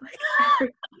her up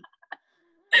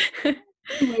like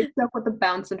She wakes up with a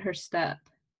bounce in her step.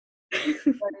 Ready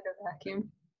to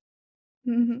vacuum.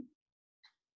 Mm-hmm.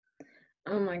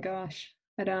 Oh my gosh.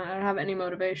 I don't have any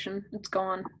motivation. It's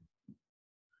gone.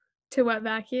 To what,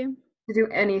 vacuum? To do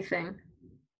anything.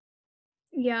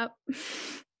 Yep.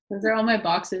 Those are all my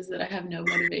boxes that I have no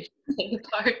motivation to take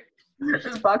apart.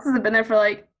 Those boxes have been there for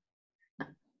like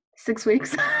 6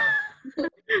 weeks.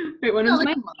 Wait, when No, was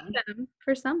like my Might need them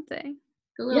for something.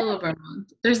 a little over a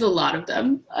month. There's a lot of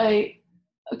them.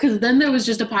 Because then there was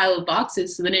just a pile of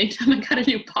boxes. So then anytime I got a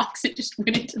new box, it just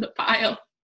went into the pile.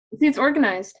 See, it's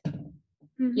organized.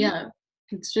 Mhm. Yeah,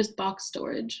 it's just box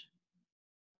storage.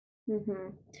 Mm-hmm.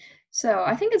 So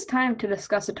I think it's time to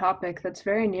discuss a topic that's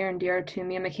very near and dear to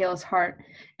me and Michaela's heart.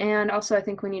 And also I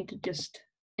think we need to just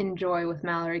enjoy with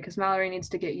Mallory, because Mallory needs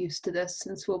to get used to this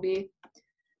since we'll be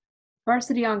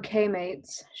varsity on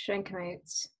K-mates,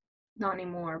 Shankmates. Not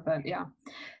anymore, but yeah.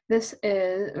 We're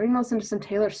going to listen to some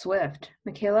Taylor Swift.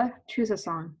 Michaela, choose a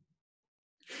song.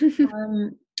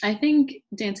 I think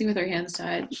Dancing with Our Hands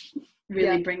Tied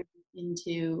really Yeah. brings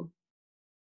into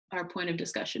our point of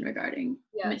discussion regarding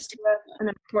Misty. That's an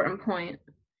important point.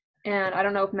 And I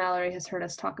don't know if Mallory has heard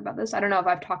us talk about this. I don't know if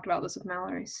I've talked about this with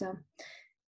Mallory, so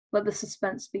let the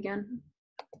suspense begin.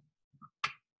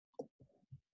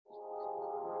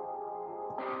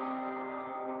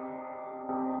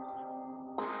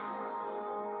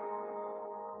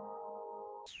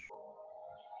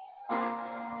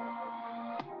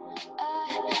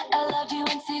 I loved you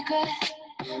in secret.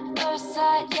 First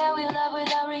sight, yeah, we love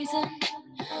without reason.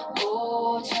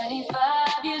 Oh,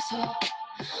 25 years old.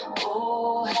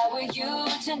 Oh, how were you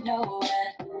to know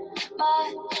it?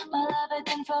 My love had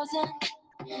been frozen.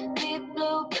 Deep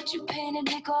blue, but you painted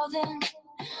me golden.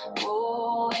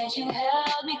 Oh, and you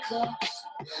held me close.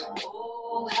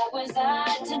 Oh, how was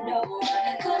I to know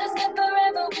it? Could have spent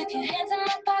forever with your hands in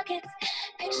my pockets.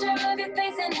 Picture of your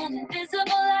face in an invisible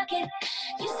locket.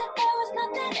 You said there was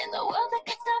nothing in the world that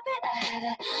could stop it. I had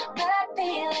a bad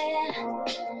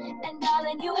feeling. And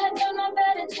darling, you had turned my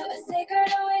bed into a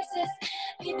sacred oasis.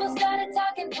 People started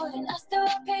talking, putting us through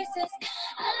our paces.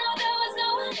 I know there was no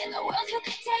one in the world who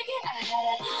could take it. I had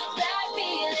a bad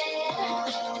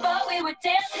feeling, but we were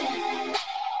dancing.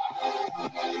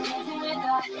 Dancing with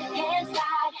our hands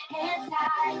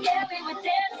tied, yeah, we were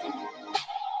dancing.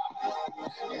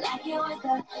 Like it was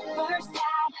the first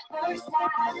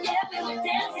time, yeah, we were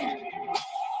dancing.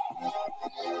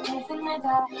 Dancing with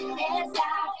our hands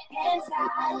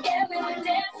tied, yeah, we were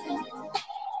dancing.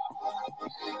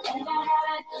 And I had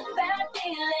a bad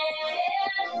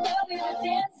feeling, but we were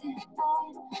dancing.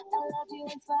 I loved you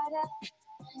in spite of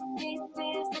these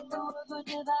fears that the world would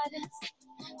divide us.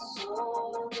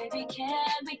 So baby,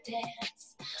 can we dance?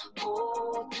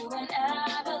 Oh, through an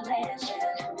avalanche.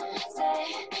 Say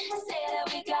that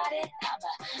we got it.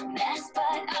 I'm a mess,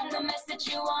 but I'm the mess that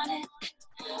you wanted.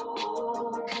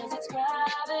 Oh, 'cause it's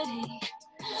gravity.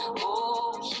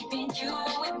 Oh, keeping you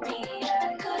with me.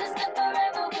 I could've spent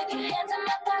forever with your hands in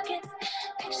my pockets.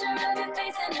 Picture of your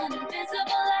face in an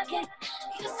invisible locket.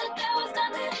 You said there was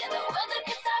nothing in the world that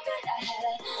could stop it. I had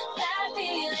a bad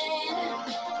feeling,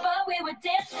 but we were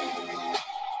dancing.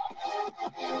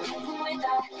 Dancing with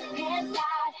our hands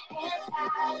tied,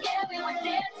 yeah, we were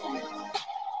dancing.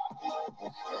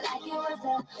 Like it was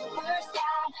the first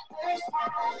time,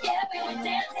 yeah, we were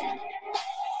dancing.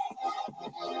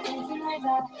 Dancing with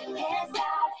our hands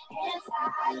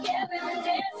tied, yeah, we were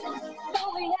dancing. But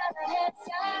we had our heads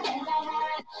tied, and I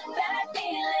had a bad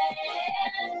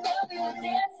feeling, but we were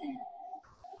dancing.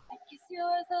 you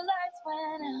as the lights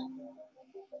went out,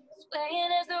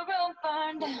 swaying as the room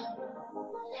burned down.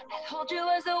 I'd hold you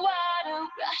as the water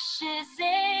rushes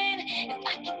in. If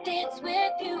I could dance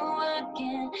with you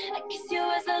again, I'd kiss you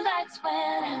as the lights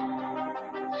went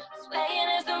out, swaying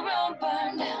as the room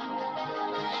burned down.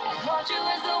 I'd hold you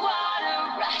as the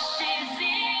water rushes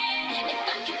in. If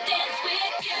I could dance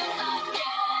with you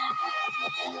again,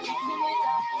 dancing with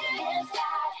our hands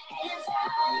tied,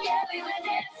 yeah, we were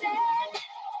dancing.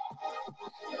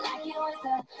 Like it was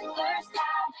the first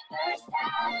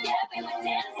time, yeah, we were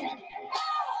dancing.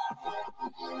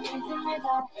 Dancing with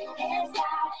our hands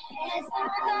tied,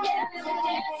 yeah, we were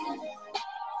dancing.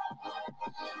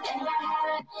 And I had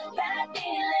a bad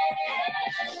feeling.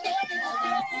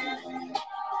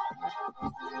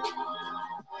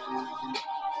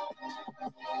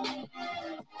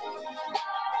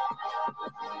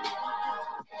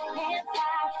 Hands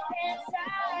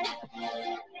tied.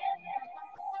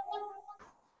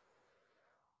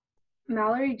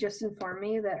 Mallory just informed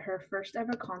me that her first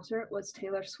ever concert was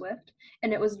Taylor Swift,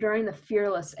 and it was during the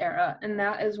Fearless era, and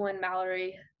that is when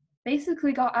Mallory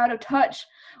basically got out of touch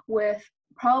with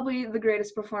probably the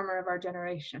greatest performer of our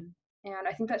generation, and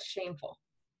I think that's shameful.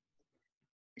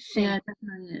 Yeah, it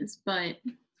definitely is, but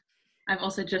I've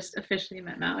also just officially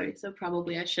met Mallory, so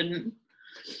probably I shouldn't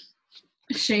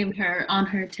shame her on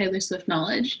her Taylor Swift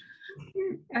knowledge.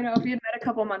 I know if you had met a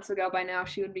couple months ago, by now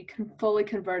she would be fully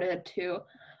converted to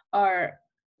our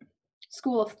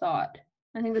school of thought.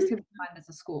 I think this could be defined as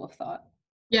a school of thought.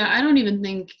 Yeah, I don't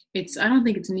think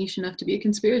it's niche enough to be a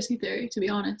conspiracy theory, to be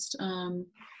honest.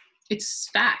 It's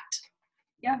fact.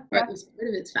 Yeah. Or at least part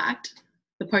of it's fact.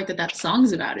 The part that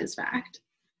song's about is fact.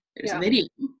 There's a video,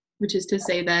 which is to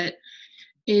say that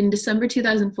in December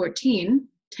 2014,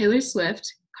 Taylor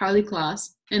Swift, Karlie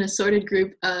Kloss, an assorted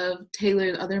group of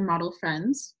Taylor's other model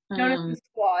friends, known as the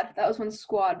Squad. That was when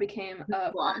Squad became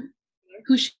Squad,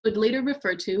 who she would later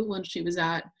refer to when she was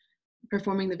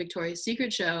performing the Victoria's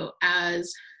Secret show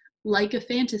as like a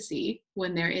fantasy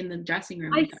when they're in the dressing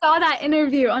room. I saw that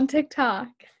interview on TikTok.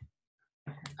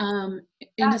 In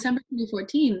December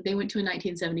 2014, they went to a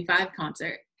 1975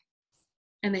 concert,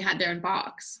 and they had their own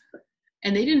box,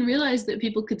 and they didn't realize that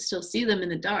people could still see them in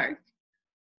the dark.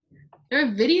 There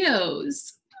are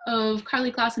videos of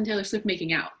Karlie Kloss and Taylor Swift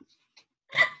making out.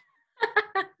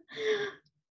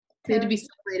 They had to be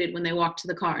separated when they walked to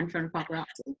the car in front of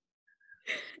paparazzi.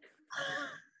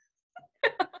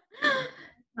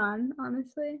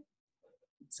 Honestly.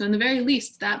 So in the very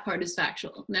least, that part is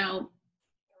factual. Now,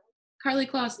 Karlie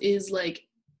Kloss is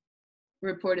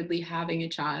reportedly having a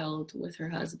child with her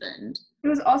husband. It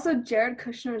was also Jared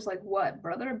Kushner's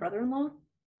brother-in-law?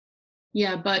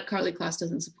 Yeah, but Karlie Kloss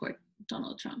doesn't support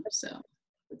Donald Trump, so.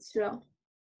 But still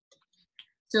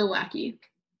wacky.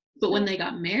 But when they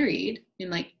got married in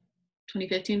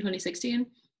 2015, 2016,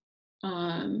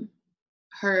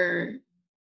 her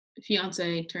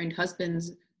fiance turned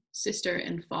husband's sister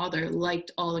and father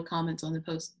liked all the comments on the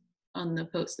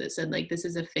post that said this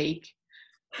is a fake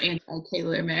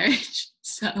anti-Taylor marriage.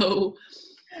 So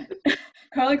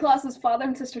Karlie Kloss's father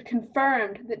and sister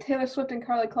confirmed that Taylor Swift and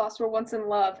Karlie Kloss were once in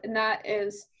love, and that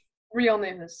is real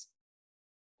news.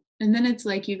 And then it's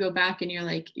you go back and you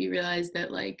realize that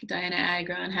Diana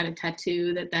Agron had a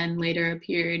tattoo that then later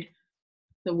appeared.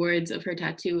 The words of her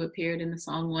tattoo appeared in the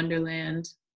song Wonderland.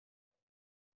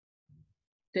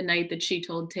 The night that she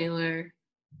told Taylor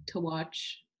to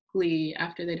watch Glee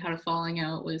after they'd had a falling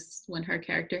out was when her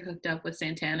character hooked up with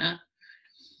Santana.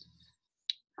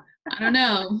 I don't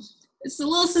know. It's a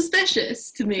little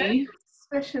suspicious to me.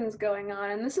 Suspicions going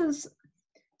on, and this is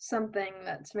something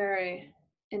that's very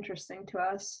interesting to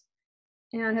us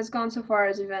and has gone so far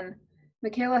as even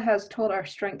Michaela has told our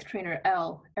strength trainer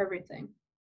Elle everything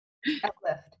at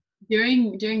Lyft.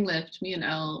 During Lyft, me and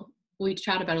Elle, we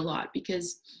chat about a lot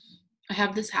because I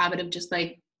have this habit of just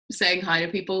saying hi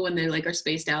to people when they are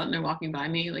spaced out and they're walking by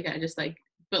me. I just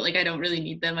but I don't really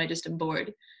need them. I just am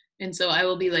bored. And so I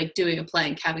will be doing a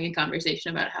plank, having a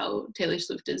conversation about how Taylor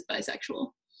Swift is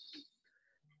bisexual.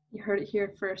 You heard it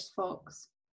here first, folks.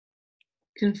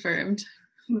 Confirmed.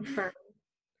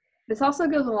 This also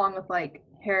goes along with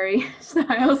Harry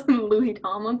Styles and Louis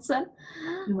Tomlinson.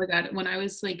 Oh my God. When I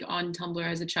was on Tumblr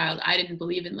as a child, I didn't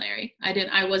believe in Larry.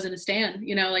 I wasn't a stan,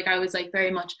 I was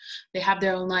very much, they have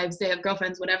their own lives, they have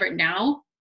girlfriends, whatever. Now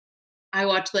I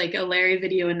watch a Larry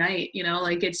video a night,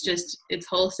 it's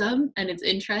wholesome and it's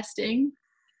interesting.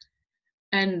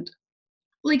 And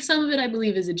some of it I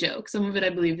believe is a joke. Some of it I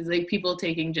believe is people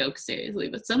taking jokes seriously,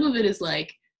 but some of it is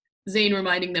Zayn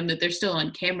reminding them that they're still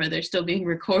on camera, they're still being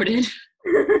recorded.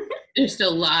 They're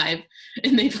still live,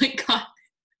 and they've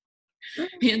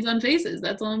Hands on faces,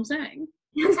 that's all I'm saying.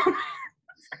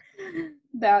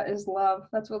 That is love.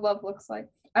 That's what love looks like.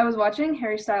 I was watching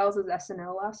Harry Styles'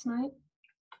 SNL last night,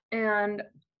 and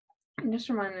it just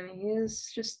reminded me, he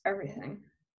is just everything.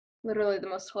 Literally the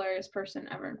most hilarious person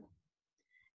ever.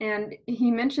 And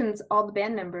he mentions all the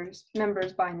band members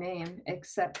by name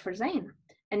except for Zayn.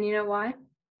 And you know why?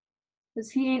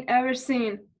 Because he ain't ever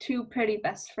seen two pretty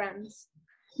best friends.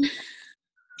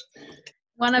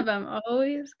 One of them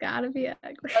always gotta be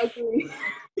ugly. Ugly.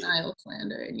 Niall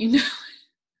slander, and you know.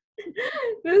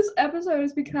 This episode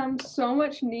has become so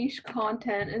much niche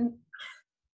content, and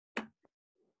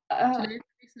Today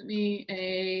she sent me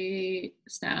a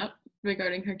snap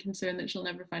regarding her concern that she'll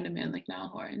never find a man like Niall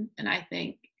Horan, and I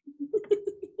think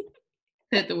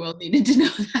that the world needed to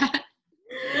know that.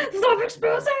 Stop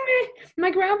exposing me!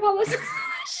 My grandpa listens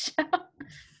to the show.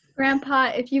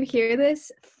 Grandpa, if you hear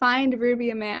this, find Ruby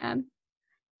a man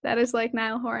that is like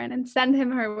Niall Horan and send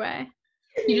him her way.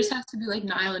 He just has to be like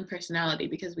Niall in personality,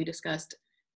 because we discussed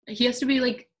he has to be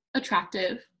like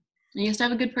attractive and he has to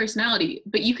have a good personality,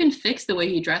 but you can fix the way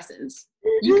he dresses.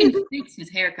 You can fix his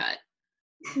haircut.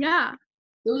 Yeah.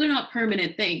 Those are not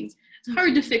permanent things. It's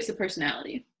hard to fix a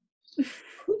personality. I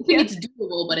think it's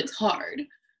doable, but it's hard.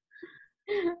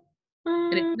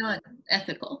 And it's not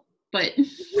ethical. But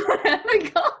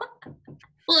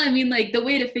well, I mean, like, the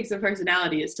way to fix a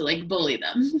personality is to like bully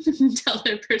them until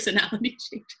their personality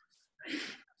changes.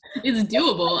 It's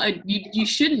doable. You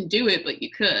shouldn't do it, but you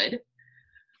could.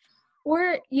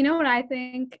 Or, you know what I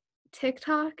think?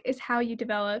 TikTok is how you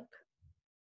develop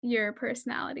your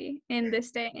personality in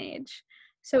this day and age.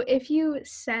 So if you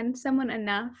send someone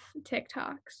enough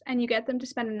TikToks and you get them to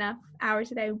spend enough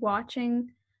hours a day watching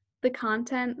the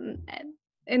content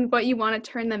and what you want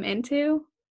to turn them into,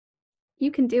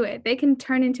 you can do it. They can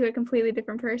turn into a completely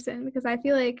different person, because I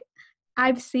feel like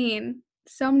I've seen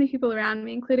so many people around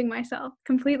me, including myself,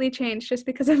 completely change just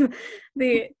because of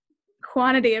the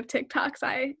quantity of TikToks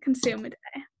I consume a day.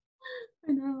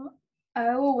 I know.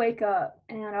 I will wake up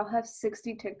and I'll have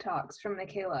 60 TikToks from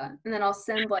Michaela, and then I'll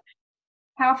send like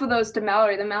half of those to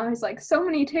Mallory. Then Mallory's like, so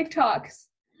many TikToks.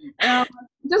 And I'll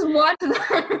just watch them.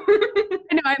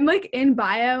 I know, I'm like in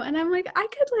bio and I'm like, I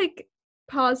could like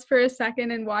pause for a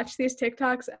second and watch these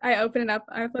TikToks. I open it up.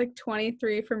 I have like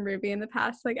 23 from Ruby in the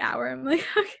past like hour. I'm like,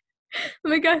 okay,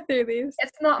 let me go through these.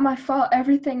 It's not my fault.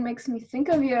 Everything makes me think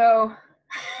of you. No,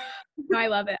 I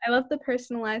love it. I love the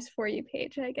personalized For You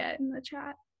page I get in the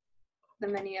chat. The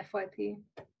mini FYP.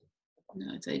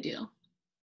 No, it's ideal.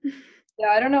 Yeah,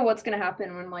 I don't know what's gonna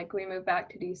happen when like we move back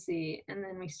to DC and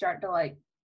then we start to like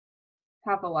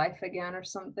have a life again or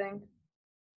something.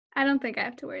 I don't think I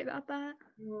have to worry about that.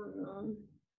 I don't know.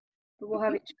 But we'll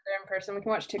have each other in person. We can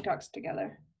watch TikToks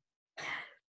together.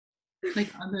 Like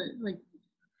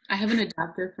I have an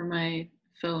adapter for my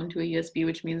phone to a USB,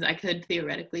 which means I could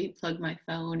theoretically plug my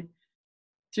phone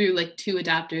through like 2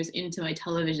 adapters into my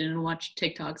television and watch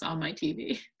TikToks on my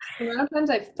TV. The amount of times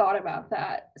I've thought about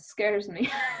that scares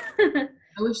me.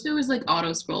 I wish there was like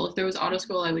auto scroll. If there was auto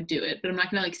scroll, I would do it, but I'm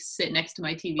not gonna like sit next to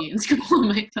my TV and scroll on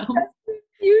my phone.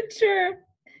 Future.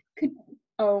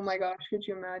 Oh my gosh, could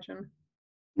you imagine?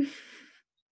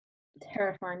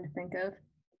 Terrifying to think of.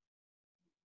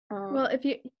 Well,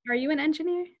 are you an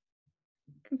engineer?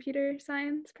 Computer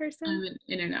science person? I'm an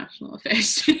international affairs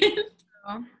student.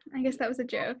 Oh, I guess that was a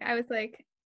joke. I was like,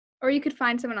 or you could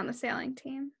find someone on the sailing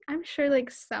team. I'm sure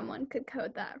like someone could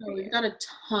code that for you. We've got a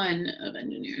ton of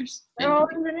engineers. They're all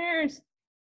engineers.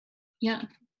 Yeah.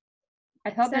 I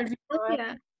thought there'd be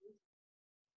Sylvia.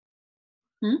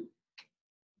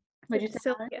 What'd you say?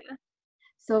 Sylvia.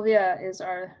 Sylvia is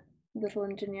our little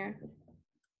engineer.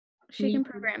 She can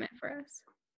program it for us.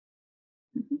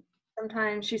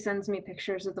 Sometimes she sends me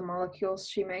pictures of the molecules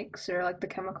she makes or like the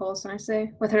chemicals, and I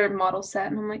say with her model set,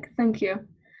 and I'm like, thank you.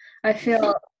 I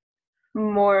feel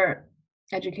more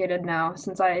educated now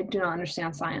since I do not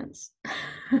understand science.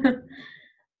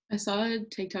 I saw a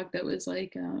TikTok that was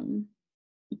like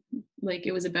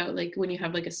it was about like when you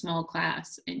have like a small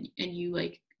class and you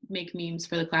like make memes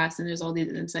for the class and there's all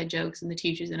these inside jokes and the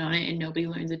teacher's in on it and nobody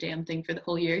learns a damn thing for the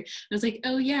whole year. I was like,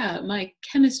 oh yeah, my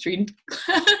chemistry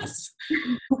class.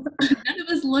 None of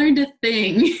us learned a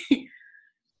thing.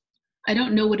 I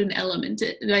don't know what an element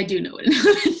is. I do know what an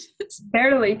element is.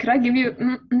 Barely. Could I give you?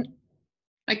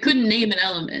 I couldn't name an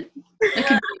element. I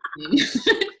could name.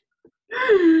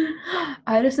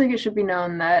 I just think it should be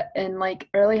known that in like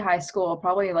early high school,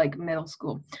 probably like middle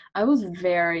school, I was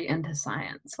very into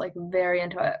science, like very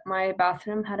into it. My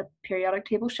bathroom had a periodic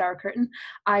table shower curtain.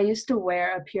 I used to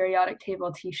wear a periodic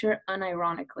table t-shirt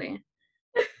unironically.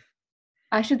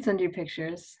 I should send you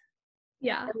pictures.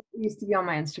 Yeah. It used to be on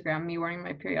my Instagram, me wearing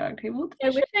my periodic table.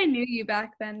 I wish I knew you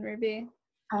back then, Ruby.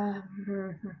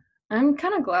 I'm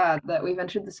kind of glad that we've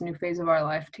entered this new phase of our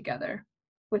life together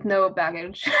with no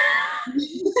baggage.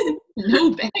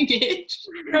 No baggage.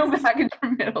 No baggage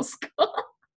from middle school.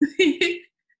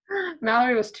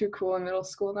 Mallory was too cool in middle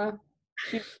school, though.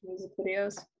 She did music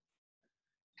videos.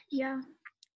 Yeah.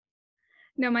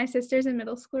 No, my sister's in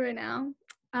middle school right now.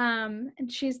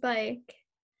 And she's like,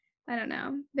 I don't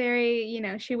know, very, you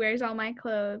know, she wears all my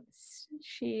clothes.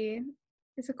 She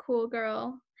is a cool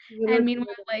girl. And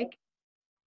meanwhile, like,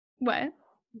 what?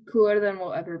 Cooler than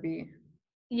we'll ever be.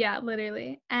 Yeah,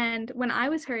 literally. And when I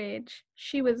was her age,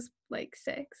 she was like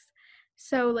 6.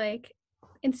 So like,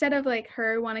 instead of like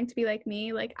her wanting to be like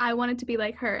me, like I wanted to be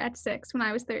like her at 6 when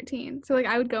I was 13. So like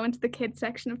I would go into the kids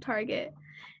section of Target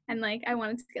and like I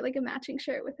wanted to get like a matching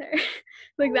shirt with her.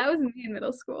 Like that was me in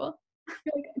middle school.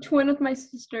 Like a twin with my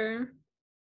sister.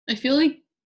 I feel like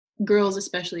girls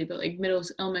especially, but like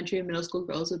elementary and middle school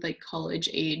girls with like college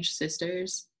age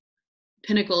sisters,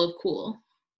 pinnacle of cool.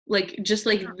 Like just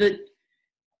like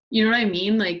you know what I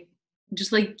mean? Like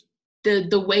just like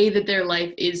the way that their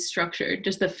life is structured,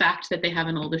 just the fact that they have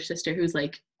an older sister who's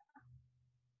like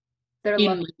They're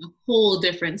in like, a whole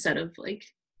different set of like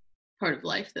part of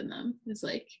life than them is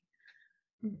like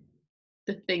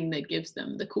the thing that gives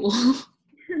them the cool.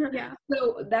 Yeah.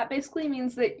 So that basically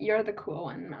means that you're the cool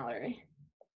one, Mallory.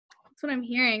 That's what I'm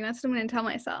hearing. That's what I'm going to tell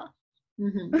myself.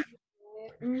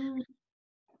 Mm-hmm.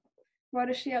 Why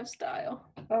does she have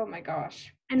style? Oh my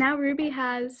gosh. And now Ruby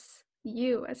has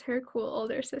you as her cool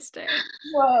older sister.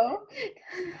 Whoa.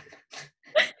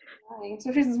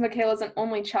 Especially since Michaela's an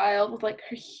only child with like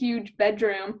her huge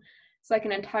bedroom. It's like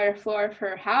an entire floor of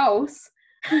her house.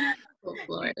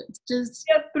 Floor. It's just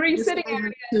You have 3 sitting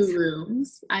areas. 2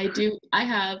 rooms. I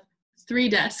have 3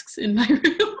 desks in my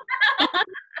room.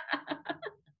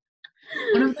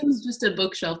 One of them is just a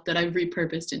bookshelf that I've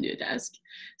repurposed into a desk,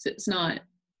 so it's not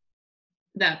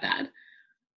that bad.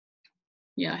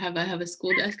 Yeah, I have a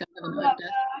school desk. I have another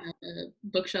desk. I have a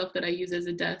bookshelf that I use as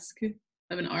a desk. I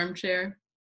have an armchair.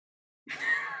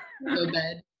 No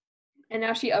bed. And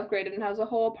now she upgraded and has a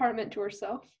whole apartment to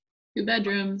herself. 2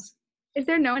 bedrooms. Is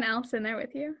there no one else in there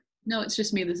with you? No, it's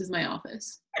just me. This is my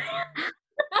office.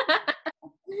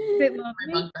 Is it My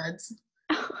lonely? bunk beds.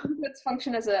 It's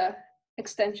function as a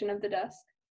extension of the desk.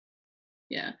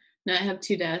 Yeah. Now I have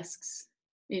 2 desks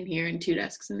in here and 2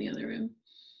 desks in the other room.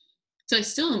 So I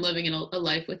still am living in a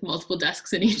life with multiple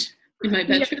desks in my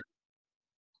bedroom.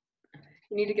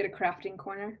 You need to get a crafting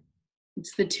corner.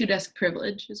 It's the 2 desk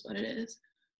privilege is what it is.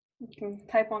 You can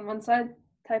type on one side,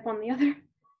 type on the other.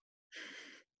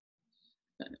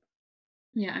 But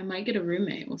yeah, I might get a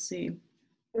roommate. We'll see.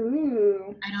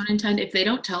 Ooh. I don't intend, if they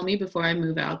don't tell me before I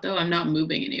move out though, I'm not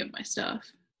moving any of my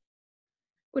stuff.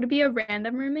 Would it be a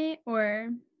random roommate or?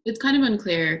 It's kind of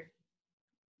unclear.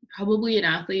 Probably an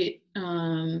athlete.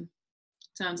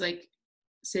 Sounds like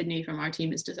Sydney from our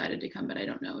team has decided to come, but I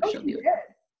don't know if she'll be.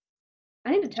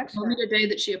 I need to text She her. told me the day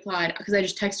that she applied because I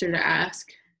just texted her to ask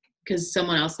because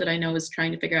someone else that I know was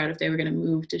trying to figure out if they were going to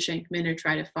move to Shankman or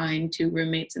try to find 2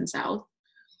 roommates in South.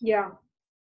 Yeah.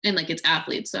 And like it's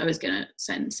athletes, so I was going to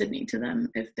send Sydney to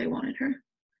them if they wanted her.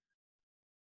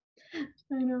 I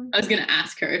know. I was going to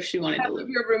ask her if she wanted to live.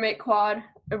 Your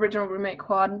original roommate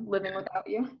quad, living without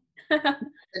you.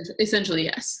 Essentially,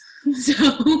 yes.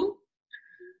 So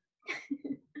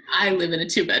I live in a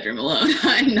 2-bedroom alone.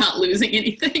 I'm not losing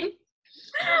anything.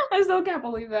 I still can't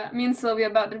believe that. Me and Sylvia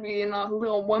about to be in a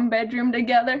little 1-bedroom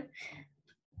together.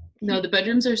 No, the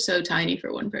bedrooms are so tiny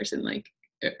for one person, like,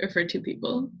 or for 2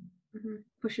 people. Mm-hmm.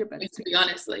 Push your bed. Like, to be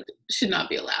honest, like, should not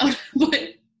be allowed.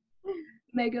 But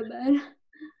Mega bed.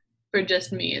 for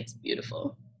just me, it's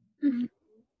beautiful. Mm-hmm.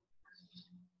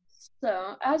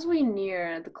 So, as we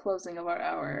near the closing of our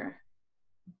hour,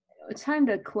 it's time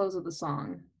to close with a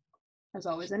song. As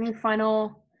always, any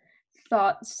final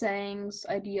thoughts, sayings,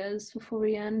 ideas before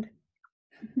we end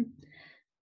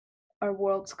our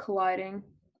worlds colliding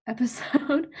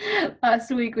episode?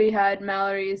 Last week we had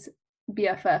Mallory's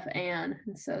BFF Anne,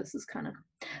 and so this is kind of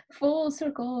full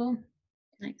circle.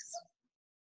 Nice.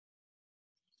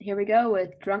 Here we go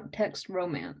with Drunk Text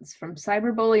Romance from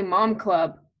Cyberbully Mom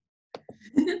Club.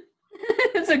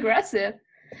 It's aggressive.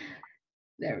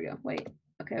 There we go. Wait.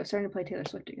 Okay, I was starting to play Taylor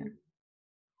Swift again.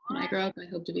 When I grow up, I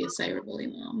hope to be a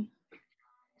cyberbully mom.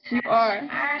 You are.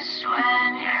 First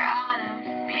when you're out of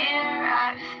beer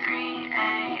at 3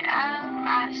 a.m.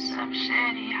 at some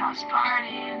shitty house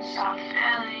party in South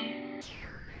Philly.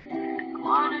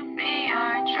 Wanna be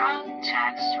your drunk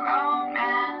text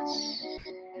romance.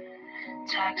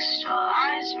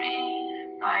 Textualize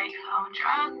me, Bike home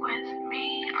drunk with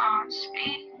me on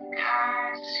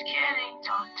speaker. Just kidding,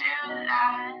 don't do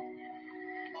that.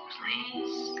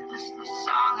 Please, this is the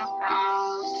song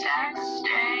about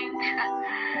texting.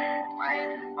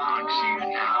 Don't you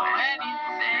know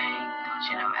anything? Don't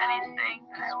you know anything?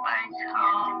 Just bike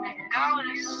home and go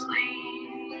to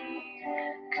sleep.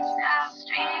 Cause that's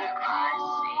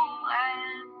frequency when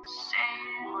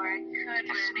same. Or it could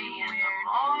text me in the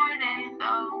morning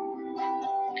though.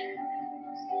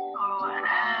 Or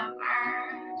whatever.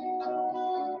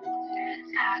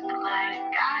 Act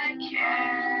like I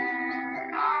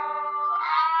care. Oh,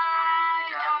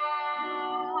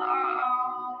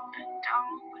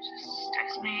 don't just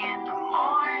text me in the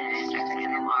morning. Text me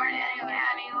in the morning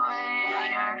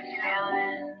anyway. You're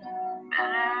feeling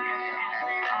better.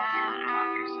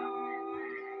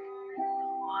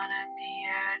 Wanna be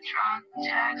your drunk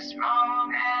text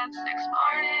romance next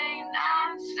morning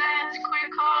nonsense. Quick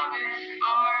call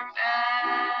before bed.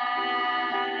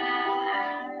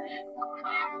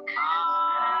 Quick call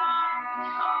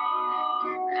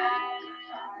before bed.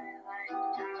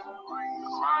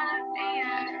 Wanna be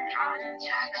your drunk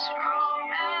text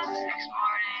romance next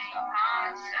morning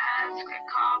nonsense. Quick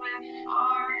call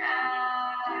before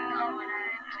bed.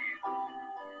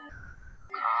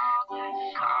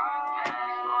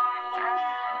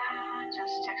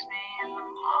 Just text me in the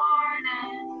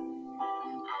morning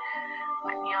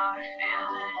when you're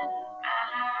feeling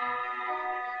better,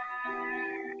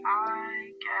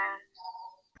 I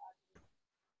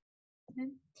guess.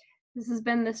 This has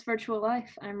been This Virtual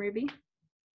Life. I'm Ruby.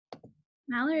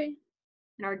 Mallory.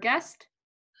 And our guest,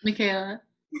 Michaela,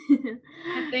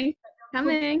 Thanks for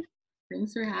coming.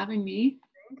 thanks for having me.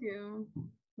 Thank you.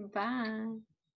 Bye.